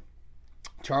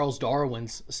Charles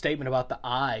Darwin's statement about the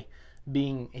eye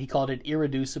being, he called it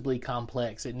irreducibly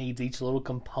complex. It needs each little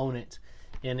component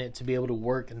in it to be able to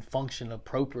work and function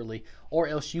appropriately, or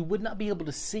else you would not be able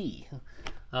to see,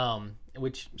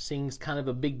 which seems kind of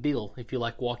a big deal if you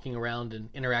like walking around and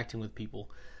interacting with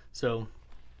people. So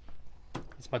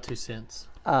that's my 2 cents.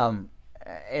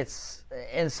 It's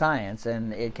in science,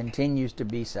 and it continues to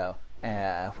be so.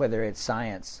 Whether it's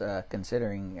science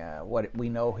considering what we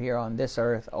know here on this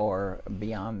earth or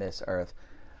beyond this earth,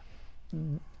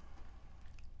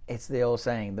 it's the old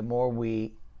saying, the more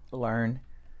we learn,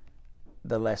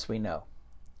 the less we know,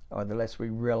 or the less we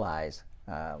realize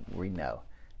we know.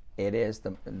 It is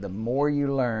the more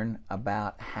you learn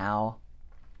about how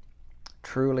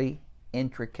truly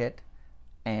intricate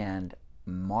and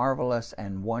marvelous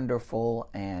and wonderful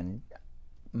and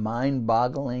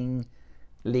mind-bogglingly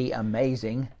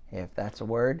amazing, if that's a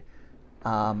word,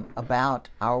 about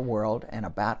our world and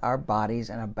about our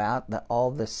bodies and about all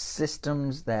the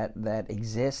systems that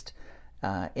exist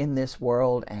in this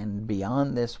world and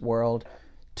beyond this world,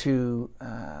 to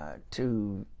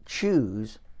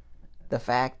choose the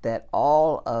fact that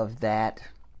all of that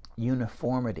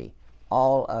uniformity,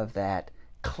 all of that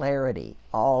clarity,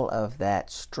 all of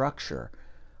that structure,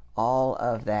 all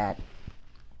of that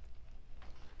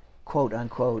quote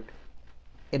unquote,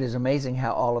 it is amazing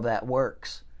how all of that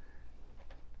works,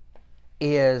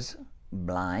 is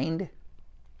blind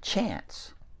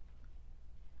chance.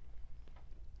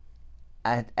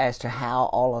 As to how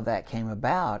all of that came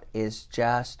about is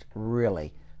just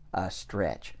really a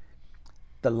stretch.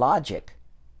 The logic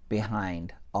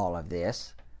behind all of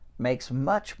this, makes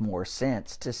much more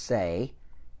sense to say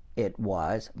it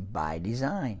was by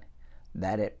design,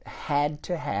 that it had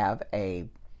to have a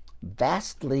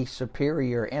vastly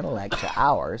superior intellect to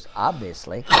ours,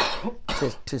 obviously,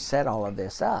 to set all of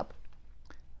this up.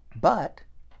 But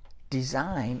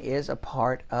design is a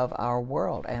part of our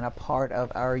world and a part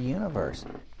of our universe.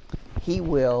 He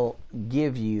will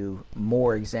give you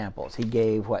more examples. He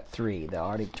gave, 3? The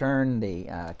Arctic tern,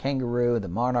 the kangaroo, the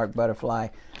monarch butterfly,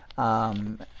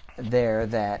 there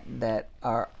that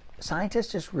our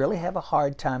scientists just really have a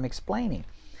hard time explaining.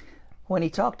 When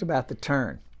he talked about the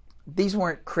tern, these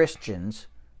weren't Christians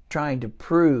trying to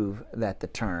prove that the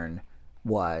tern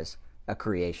was a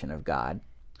creation of God.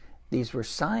 These were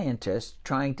scientists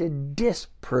trying to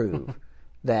disprove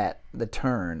that the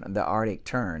tern, the Arctic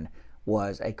tern,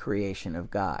 was a creation of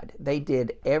God. They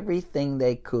did everything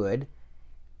they could,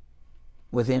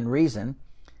 within reason,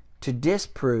 to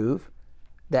disprove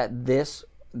that the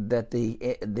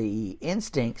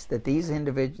instincts that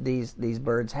these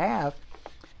birds have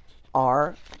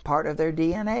are part of their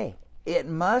DNA. It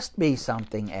must be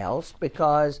something else,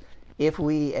 because if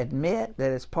we admit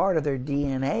that it's part of their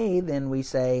DNA, then we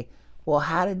say, well,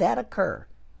 how did that occur?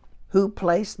 Who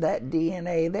placed that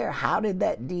DNA there? How did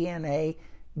that DNA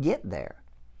get there?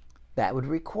 That would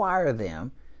require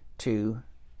them to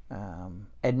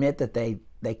admit that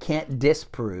they can't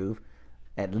disprove,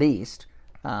 at least,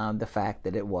 the fact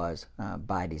that it was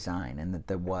by design and that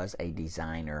there was a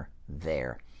designer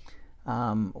there.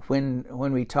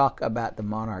 When we talk about the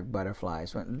monarch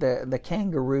butterflies, the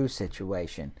kangaroo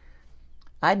situation,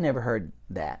 I'd never heard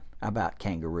that about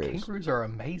kangaroos. Kangaroos are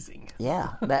amazing.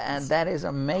 Yeah, that is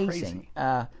amazing.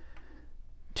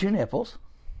 2 nipples.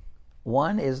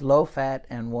 One is low fat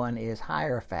and one is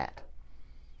higher fat.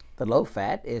 The low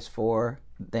fat is for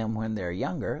them when they're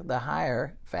younger, the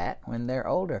higher fat when they're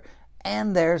older.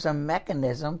 And there's a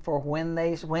mechanism for when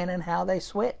and how they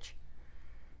switch,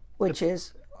 which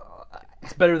is...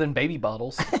 It's better than baby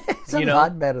bottles. It's a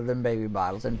lot better than baby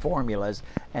bottles and formulas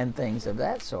and things of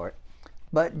that sort.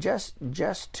 But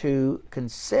just to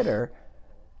consider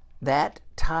that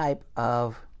type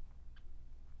of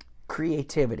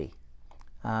creativity,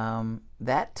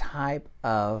 that type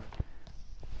of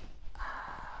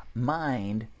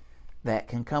mind that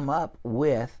can come up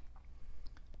with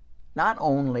not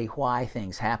only why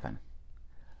things happen,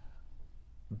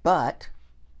 but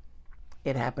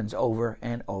it happens over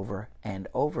and over and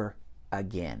over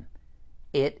again.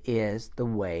 It is the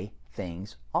way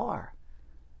things are.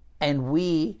 And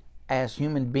we, as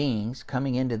human beings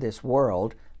coming into this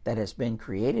world that has been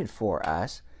created for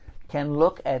us, can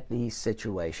look at these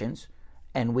situations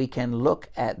and we can look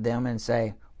at them and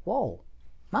say, whoa,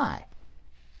 my,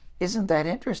 isn't that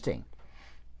interesting?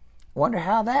 Wonder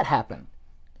how that happened.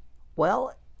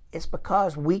 Well, it's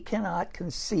because we cannot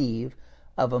conceive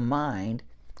of a mind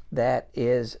that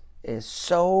is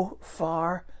so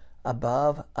far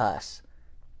above us.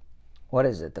 What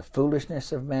is it? The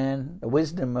foolishness of man, the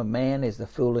wisdom of man is the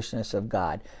foolishness of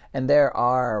God. And there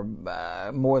are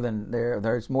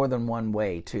there's more than one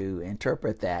way to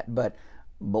interpret that. But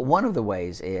one of the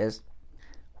ways is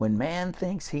when man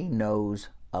thinks he knows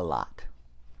a lot,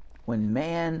 when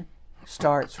man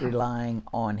starts relying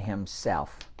on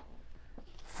himself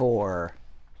for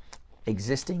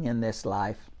existing in this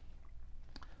life,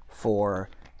 for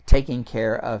taking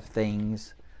care of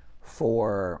things,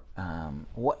 for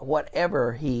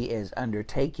whatever he is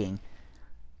undertaking,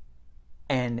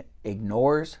 and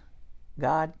ignores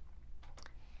God,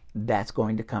 that's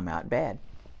going to come out bad.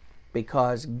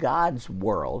 Because God's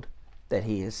world that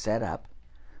he has set up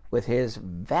with his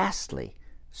vastly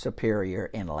superior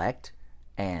intellect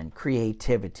and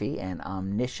creativity and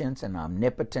omniscience and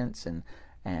omnipotence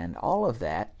and all of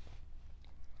that,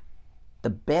 the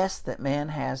best that man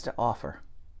has to offer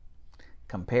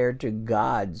compared to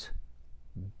God's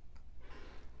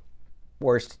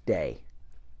worst day,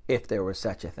 if there was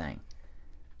such a thing,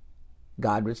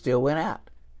 God would still win out.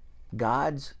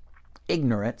 God's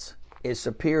ignorance is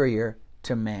superior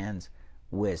to man's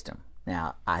wisdom.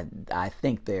 Now, I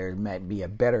think there might be a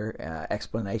better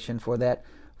explanation for that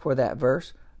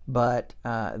verse, but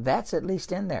that's at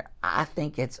least in there. I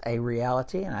think it's a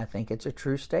reality, and I think it's a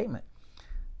true statement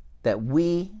that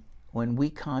when we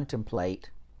contemplate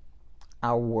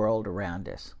our world around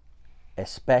us,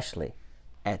 especially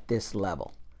at this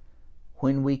level,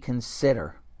 when we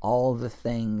consider all the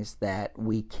things that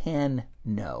we can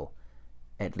know,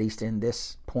 at least in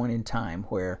this point in time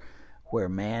where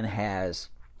man has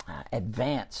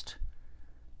advanced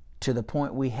to the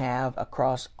point we have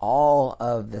across all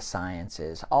of the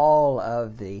sciences, all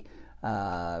of the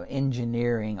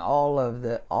engineering, all of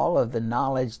the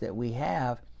knowledge that we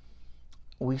have,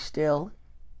 we still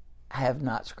have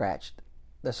not scratched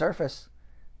the surface.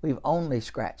 We've only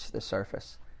scratched the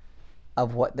surface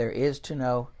of what there is to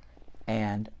know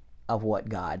and of what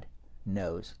God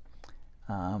knows.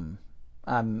 I'm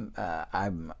on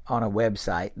a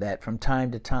website that from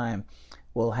time to time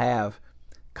will have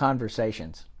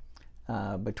conversations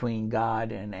between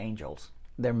God and angels.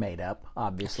 They're made up,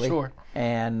 obviously. Sure.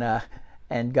 And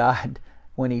God,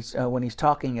 when he's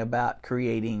talking about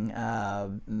creating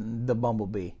the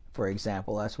bumblebee, for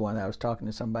example, that's one I was talking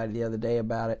to somebody the other day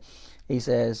about it. He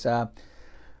says,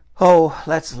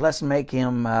 let's make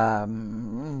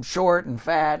him short and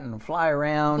fat and fly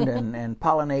around and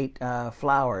pollinate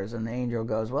flowers. And the angel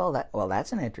goes, well,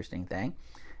 that's an interesting thing.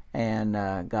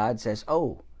 And God says,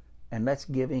 and let's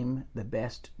give him the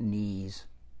best knees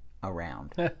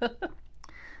around.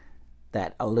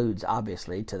 That alludes,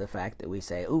 obviously, to the fact that we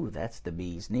say, that's the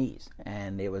bee's knees.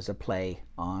 And it was a play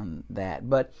on that.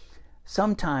 But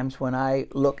sometimes when I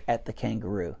look at the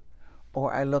kangaroo,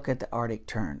 or I look at the Arctic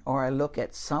tern, or I look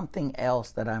at something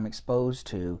else that I'm exposed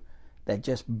to that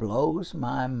just blows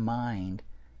my mind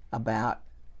about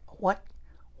what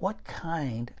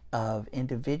kind of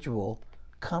individual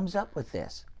comes up with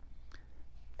this.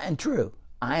 And true,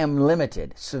 I am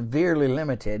limited, severely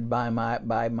limited by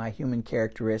my human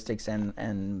characteristics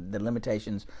and the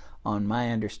limitations on my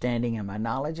understanding and my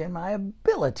knowledge and my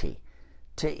ability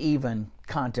to even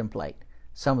contemplate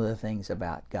some of the things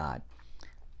about God.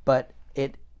 But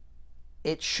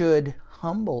it should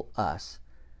humble us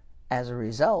as a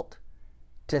result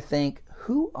to think,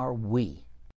 who are we?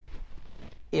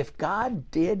 If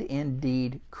God did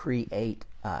indeed create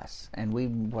us, and we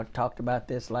talked about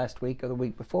this last week or the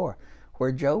week before,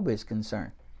 where Job is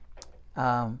concerned,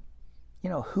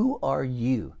 who are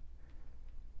you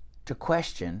to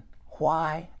question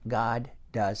why God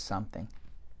does something?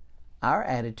 Our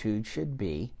attitude should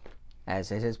be,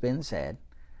 as it has been said,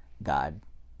 God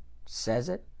says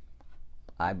it,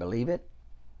 I believe it,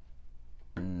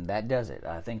 and that does it.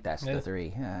 I think that's the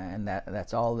three, and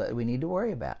that's all that we need to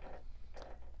worry about.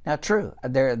 Now, true,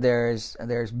 there's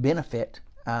benefit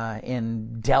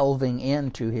in delving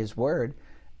into His Word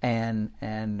and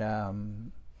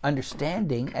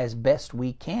understanding as best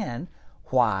we can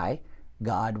why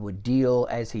God would deal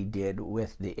as He did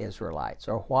with the Israelites,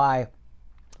 or why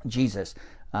Jesus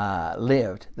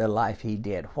lived the life He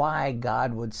did, why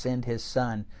God would send His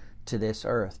Son to this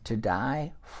earth to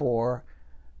die for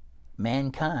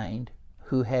mankind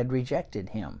who had rejected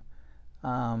Him.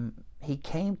 He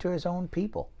came to His own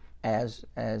people, as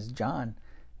John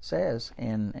says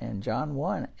in John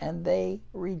 1, and they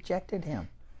rejected Him.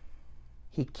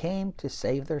 He came to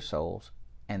save their souls,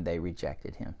 and they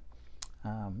rejected Him.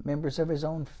 Members of His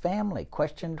own family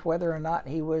questioned whether or not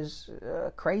He was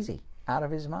crazy, out of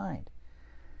his mind.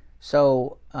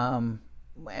 So,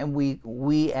 and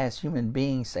we as human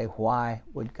beings say, why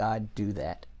would God do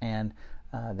that? And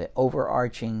the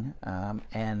overarching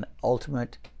and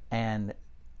ultimate and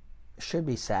should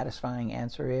be satisfying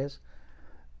answer is,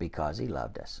 because He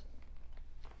loved us.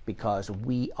 Because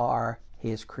we are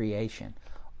His creation.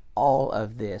 All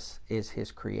of this is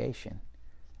His creation.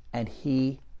 And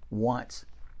He wants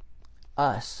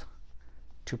us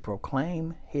to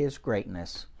proclaim His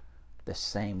greatness the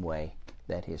same way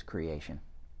that His creation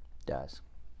does.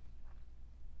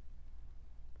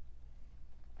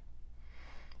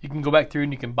 You can go back through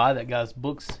and you can buy that guy's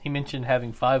books. He mentioned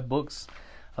having 5 books.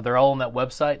 They're all on that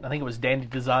website. I think it was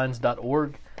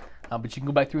dandydesigns.org. But you can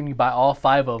go back through and you buy all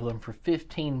 5 of them for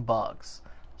 $15.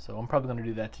 So I'm probably going to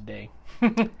do that today.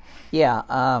 Yeah,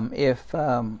 if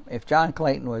John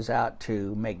Clayton was out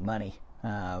to make money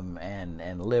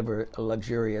and live a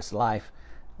luxurious life,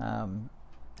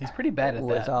 he's pretty bad at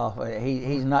that.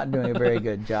 He's not doing a very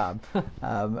good job.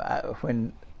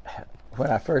 When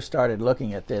I first started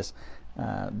looking at this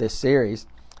series,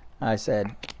 I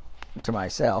said to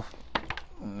myself,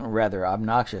 rather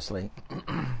obnoxiously,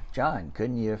 John,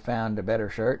 couldn't you have found a better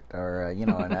shirt or an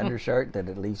undershirt that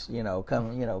at least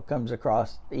comes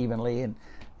across evenly?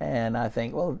 And I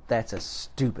think, well, that's a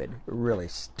really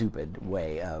stupid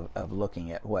way of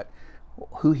looking at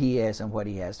who He is and what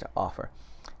He has to offer.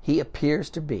 He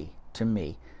appears to be, to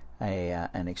me,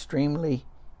 an extremely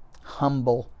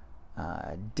humble,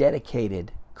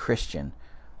 dedicated Christian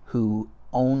who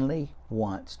only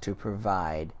wants to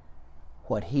provide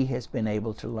what he has been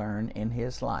able to learn in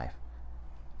his life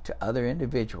to other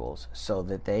individuals so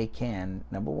that they can,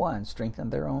 number one, strengthen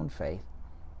their own faith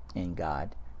in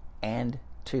God, and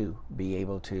 2, be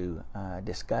able to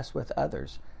discuss with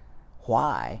others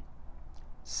why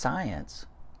science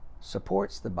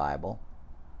supports the Bible,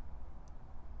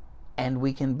 and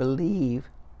we can believe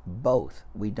both.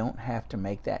 We don't have to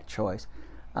make that choice.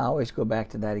 I always go back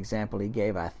to that example he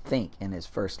gave, I think, in his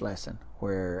first lesson,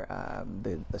 where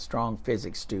the strong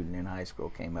physics student in high school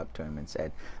came up to him and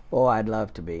said, "Boy, I'd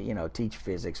love to be, teach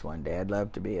physics one day. I'd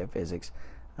love to be a physics,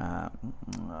 a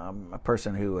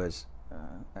person who was,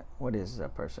 what is a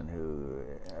person who...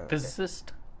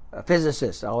 Physicist? A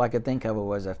physicist. All I could think of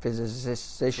was a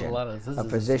physician, a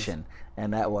physician,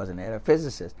 and that wasn't it, a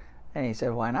physicist." And he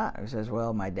said, "Why not?" He says,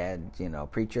 "Well, my dad's,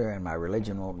 preacher, and my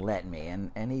religion won't let me."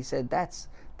 And he said, that's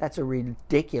a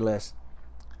ridiculous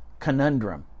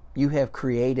conundrum. You have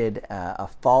created a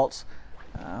false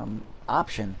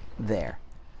option there.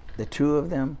 The two of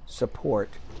them support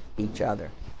each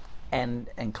other. And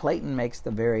Clayton makes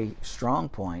the very strong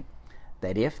point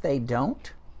that if they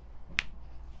don't,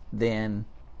 then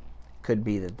could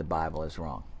be that the Bible is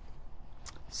wrong.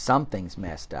 Something's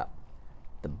messed up.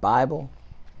 The Bible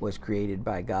was created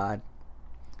by God.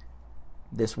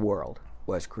 This world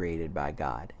was created by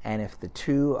God. And if the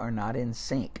two are not in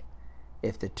sync,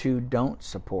 if the two don't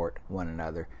support one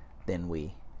another, then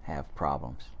we have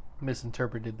problems.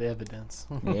 Misinterpreted the evidence.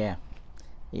 Yeah.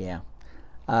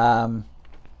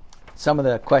 Some of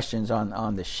the questions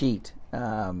on the sheet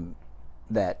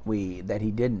that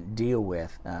he didn't deal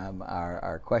with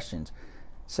are questions.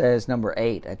 Says number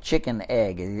 8, a chicken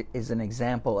egg is an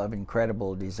example of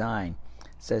incredible design.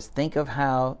 Says, think of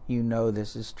how you know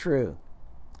this is true.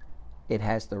 It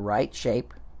has the right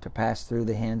shape to pass through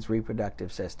the hen's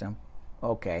reproductive system.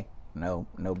 Okay, no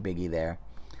biggie there.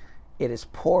 It is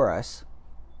porous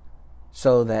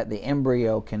so that the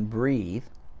embryo can breathe.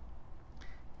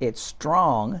 It's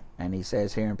strong, and he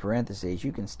says here in parentheses,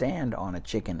 you can stand on a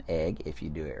chicken egg if you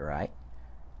do it right.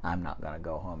 I'm not going to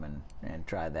go home and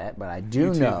try that, but I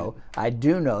do know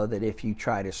that if you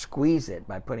try to squeeze it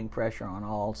by putting pressure on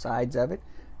all sides of it,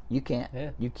 you can't.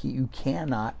 Yeah. You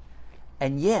cannot,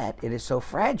 and yet it is so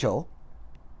fragile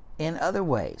in other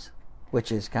ways,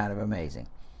 which is kind of amazing.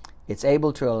 It's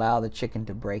able to allow the chicken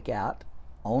to break out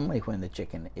only when the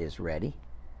chicken is ready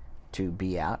to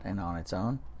be out and on its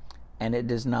own, and it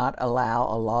does not allow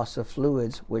a loss of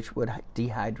fluids which would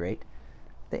dehydrate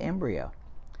the embryo.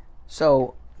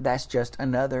 So that's just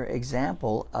another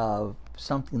example of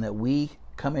something that we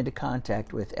come into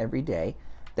contact with every day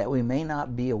that we may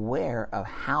not be aware of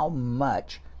how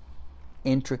much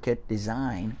intricate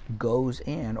design goes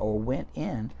in or went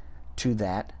in to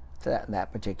that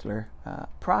particular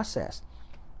process.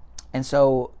 And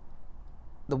so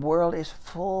the world is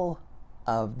full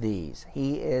of these.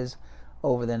 He is,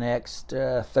 over the next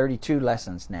 32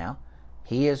 lessons now,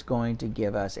 he is going to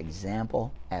give us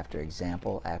example after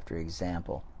example after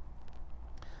example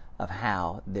of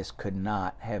how this could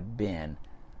not have been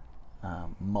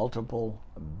multiple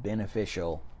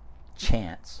beneficial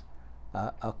chance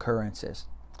occurrences.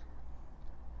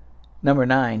 Number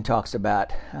 9 talks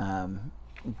about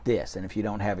this, and if you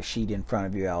don't have a sheet in front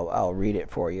of you, I'll read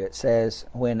it for you. It says,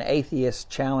 when atheists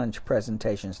challenge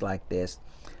presentations like this,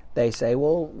 they say,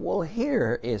 well,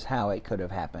 here is how it could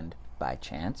have happened by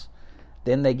chance.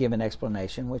 Then they give an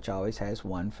explanation which always has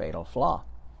one fatal flaw.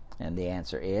 And the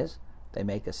answer is, they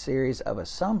make a series of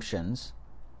assumptions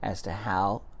as to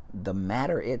how the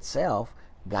matter itself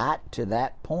got to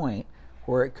that point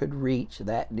where it could reach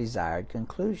that desired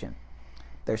conclusion.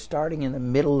 They're starting in the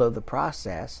middle of the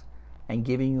process and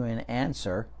giving you an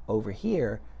answer over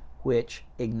here which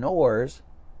ignores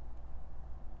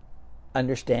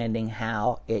understanding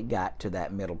how it got to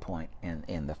that middle point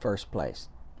in the first place.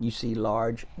 You see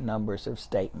large numbers of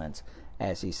statements,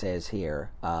 as he says here,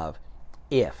 of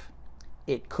if,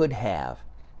 it could have,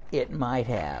 it might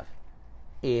have,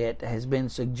 it has been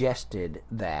suggested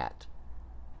that,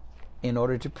 in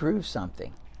order to prove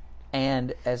something.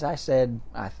 And as I said,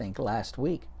 I think last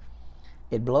week,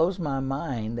 it blows my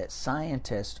mind that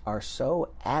scientists are so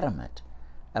adamant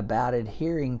about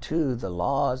adhering to the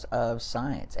laws of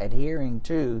science, adhering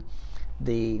to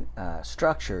the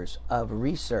structures of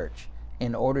research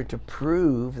in order to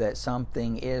prove that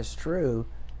something is true,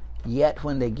 yet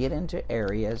when they get into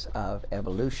areas of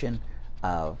evolution,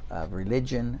 of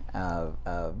religion,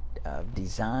 of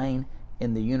design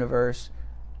in the universe,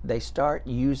 they start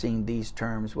using these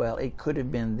terms. Well, it could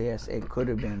have been this, it could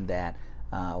have been that,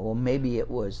 well, maybe it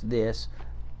was this,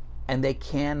 and they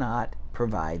cannot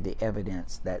provide the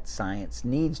evidence that science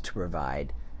needs to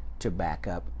provide to back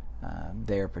up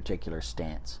their particular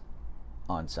stance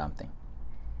on something.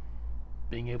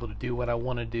 Being able to do what I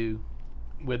want to do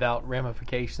without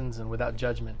ramifications and without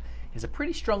judgment is a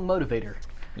pretty strong motivator.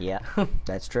 Yeah,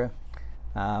 that's true.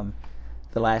 The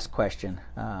last question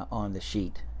on the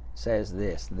sheet says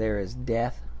this: there is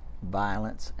death,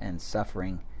 violence, and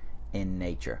suffering in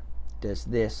nature. Does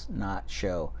this not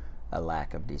show a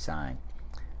lack of design?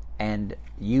 And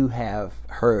you have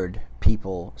heard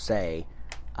people say,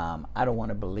 I don't want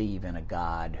to believe in a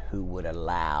God who would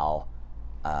allow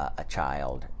a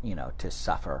child, to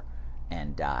suffer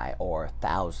and die, or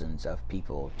thousands of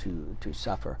people to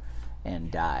suffer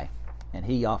and die. And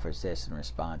he offers this in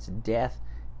response: death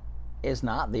is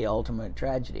not the ultimate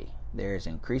tragedy. There is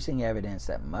increasing evidence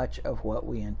that much of what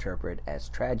we interpret as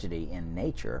tragedy in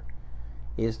nature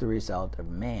is the result of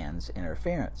man's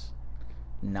interference,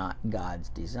 not God's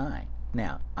design.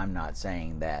 Now, I'm not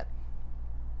saying that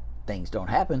things don't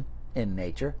happen in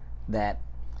nature, that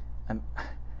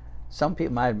some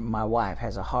people, my wife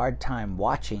has a hard time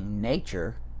watching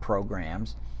nature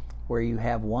programs where you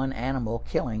have one animal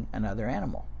killing another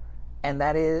animal. And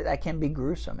that can be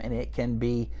gruesome, and it can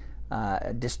be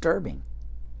disturbing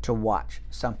to watch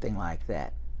something like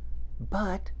that.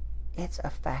 But it's a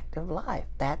fact of life.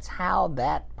 That's how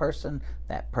that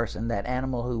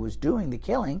animal who was doing the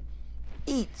killing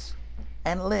eats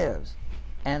and lives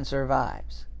and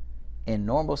survives. In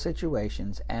normal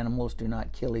situations, animals do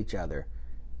not kill each other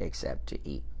except to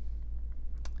eat.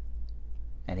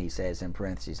 And he says in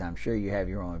parentheses, I'm sure you have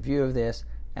your own view of this,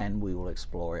 and we will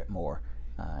explore it more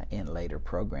in later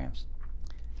programs.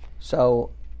 So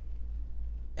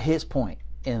his point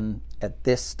at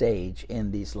this stage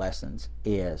in these lessons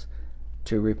is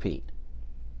to repeat: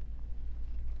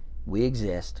 we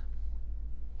exist.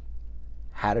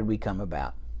 How did we come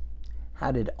about?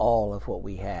 How did all of what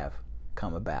we have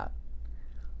come about?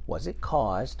 Was it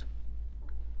caused,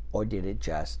 or did it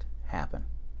just happen?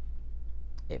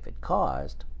 If it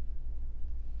caused,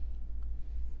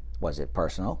 was it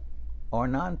personal or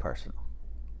non-personal?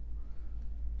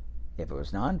 If it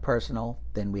was non-personal,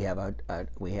 then we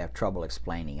have trouble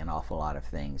explaining an awful lot of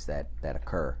things that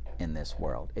occur in this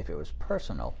world. If it was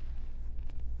personal,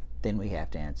 then we have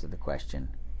to answer the question,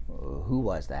 who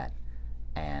was that?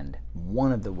 And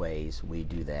one of the ways we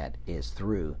do that is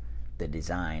through the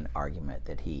design argument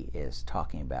that he is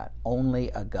talking about. Only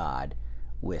a God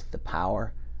with the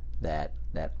power that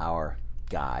our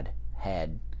God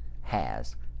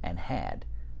has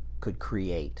could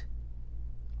create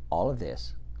all of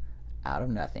this out of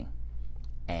nothing,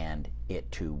 and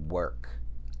it to work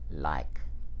like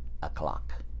a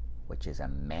clock, which is a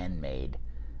man-made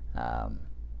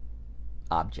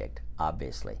object,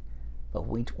 obviously. But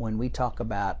when we talk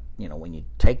about, when you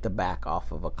take the back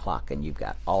off of a clock and you've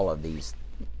got all of these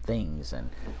things and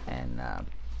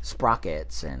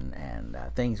sprockets and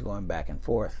things going back and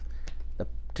forth,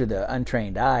 to the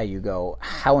untrained eye, you go,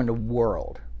 how in the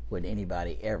world would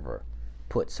anybody ever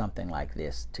put something like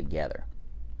this together?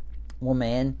 Well,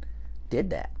 man did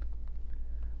that.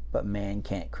 But man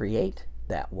can't create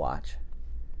that watch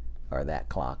or that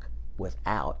clock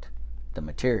without the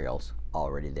materials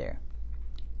already there.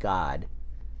 God,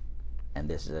 and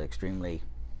this is an extremely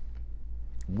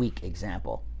weak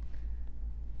example,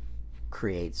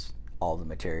 creates all the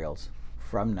materials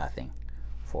from nothing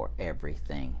for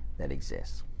everything that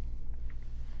exists.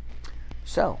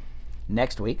 So,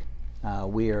 next week,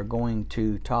 we are going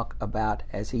to talk about,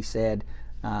 as he said,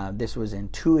 this was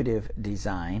intuitive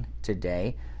design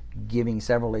today, giving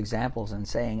several examples and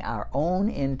saying our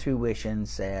own intuition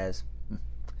says,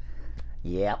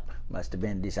 yep, must have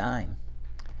been design.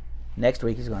 Next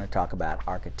week he's going to talk about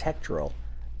architectural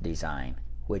design,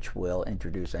 which will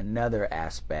introduce another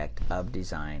aspect of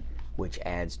design which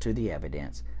adds to the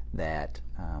evidence that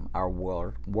our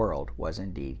world was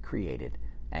indeed created,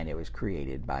 and it was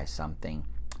created by something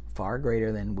far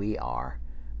greater than we are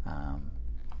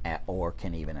or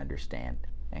can even understand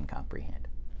and comprehend.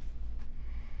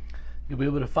 You'll be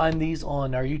able to find these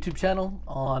on our YouTube channel,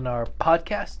 on our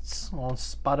podcasts, on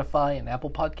Spotify and Apple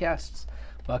Podcasts,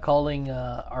 by calling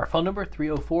our phone number,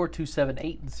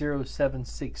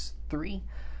 304-278-0763,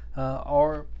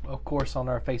 or, of course, on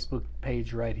our Facebook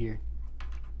page right here.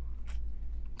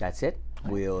 That's it.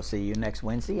 We'll see you next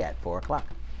Wednesday at 4 o'clock.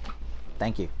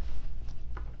 Thank you.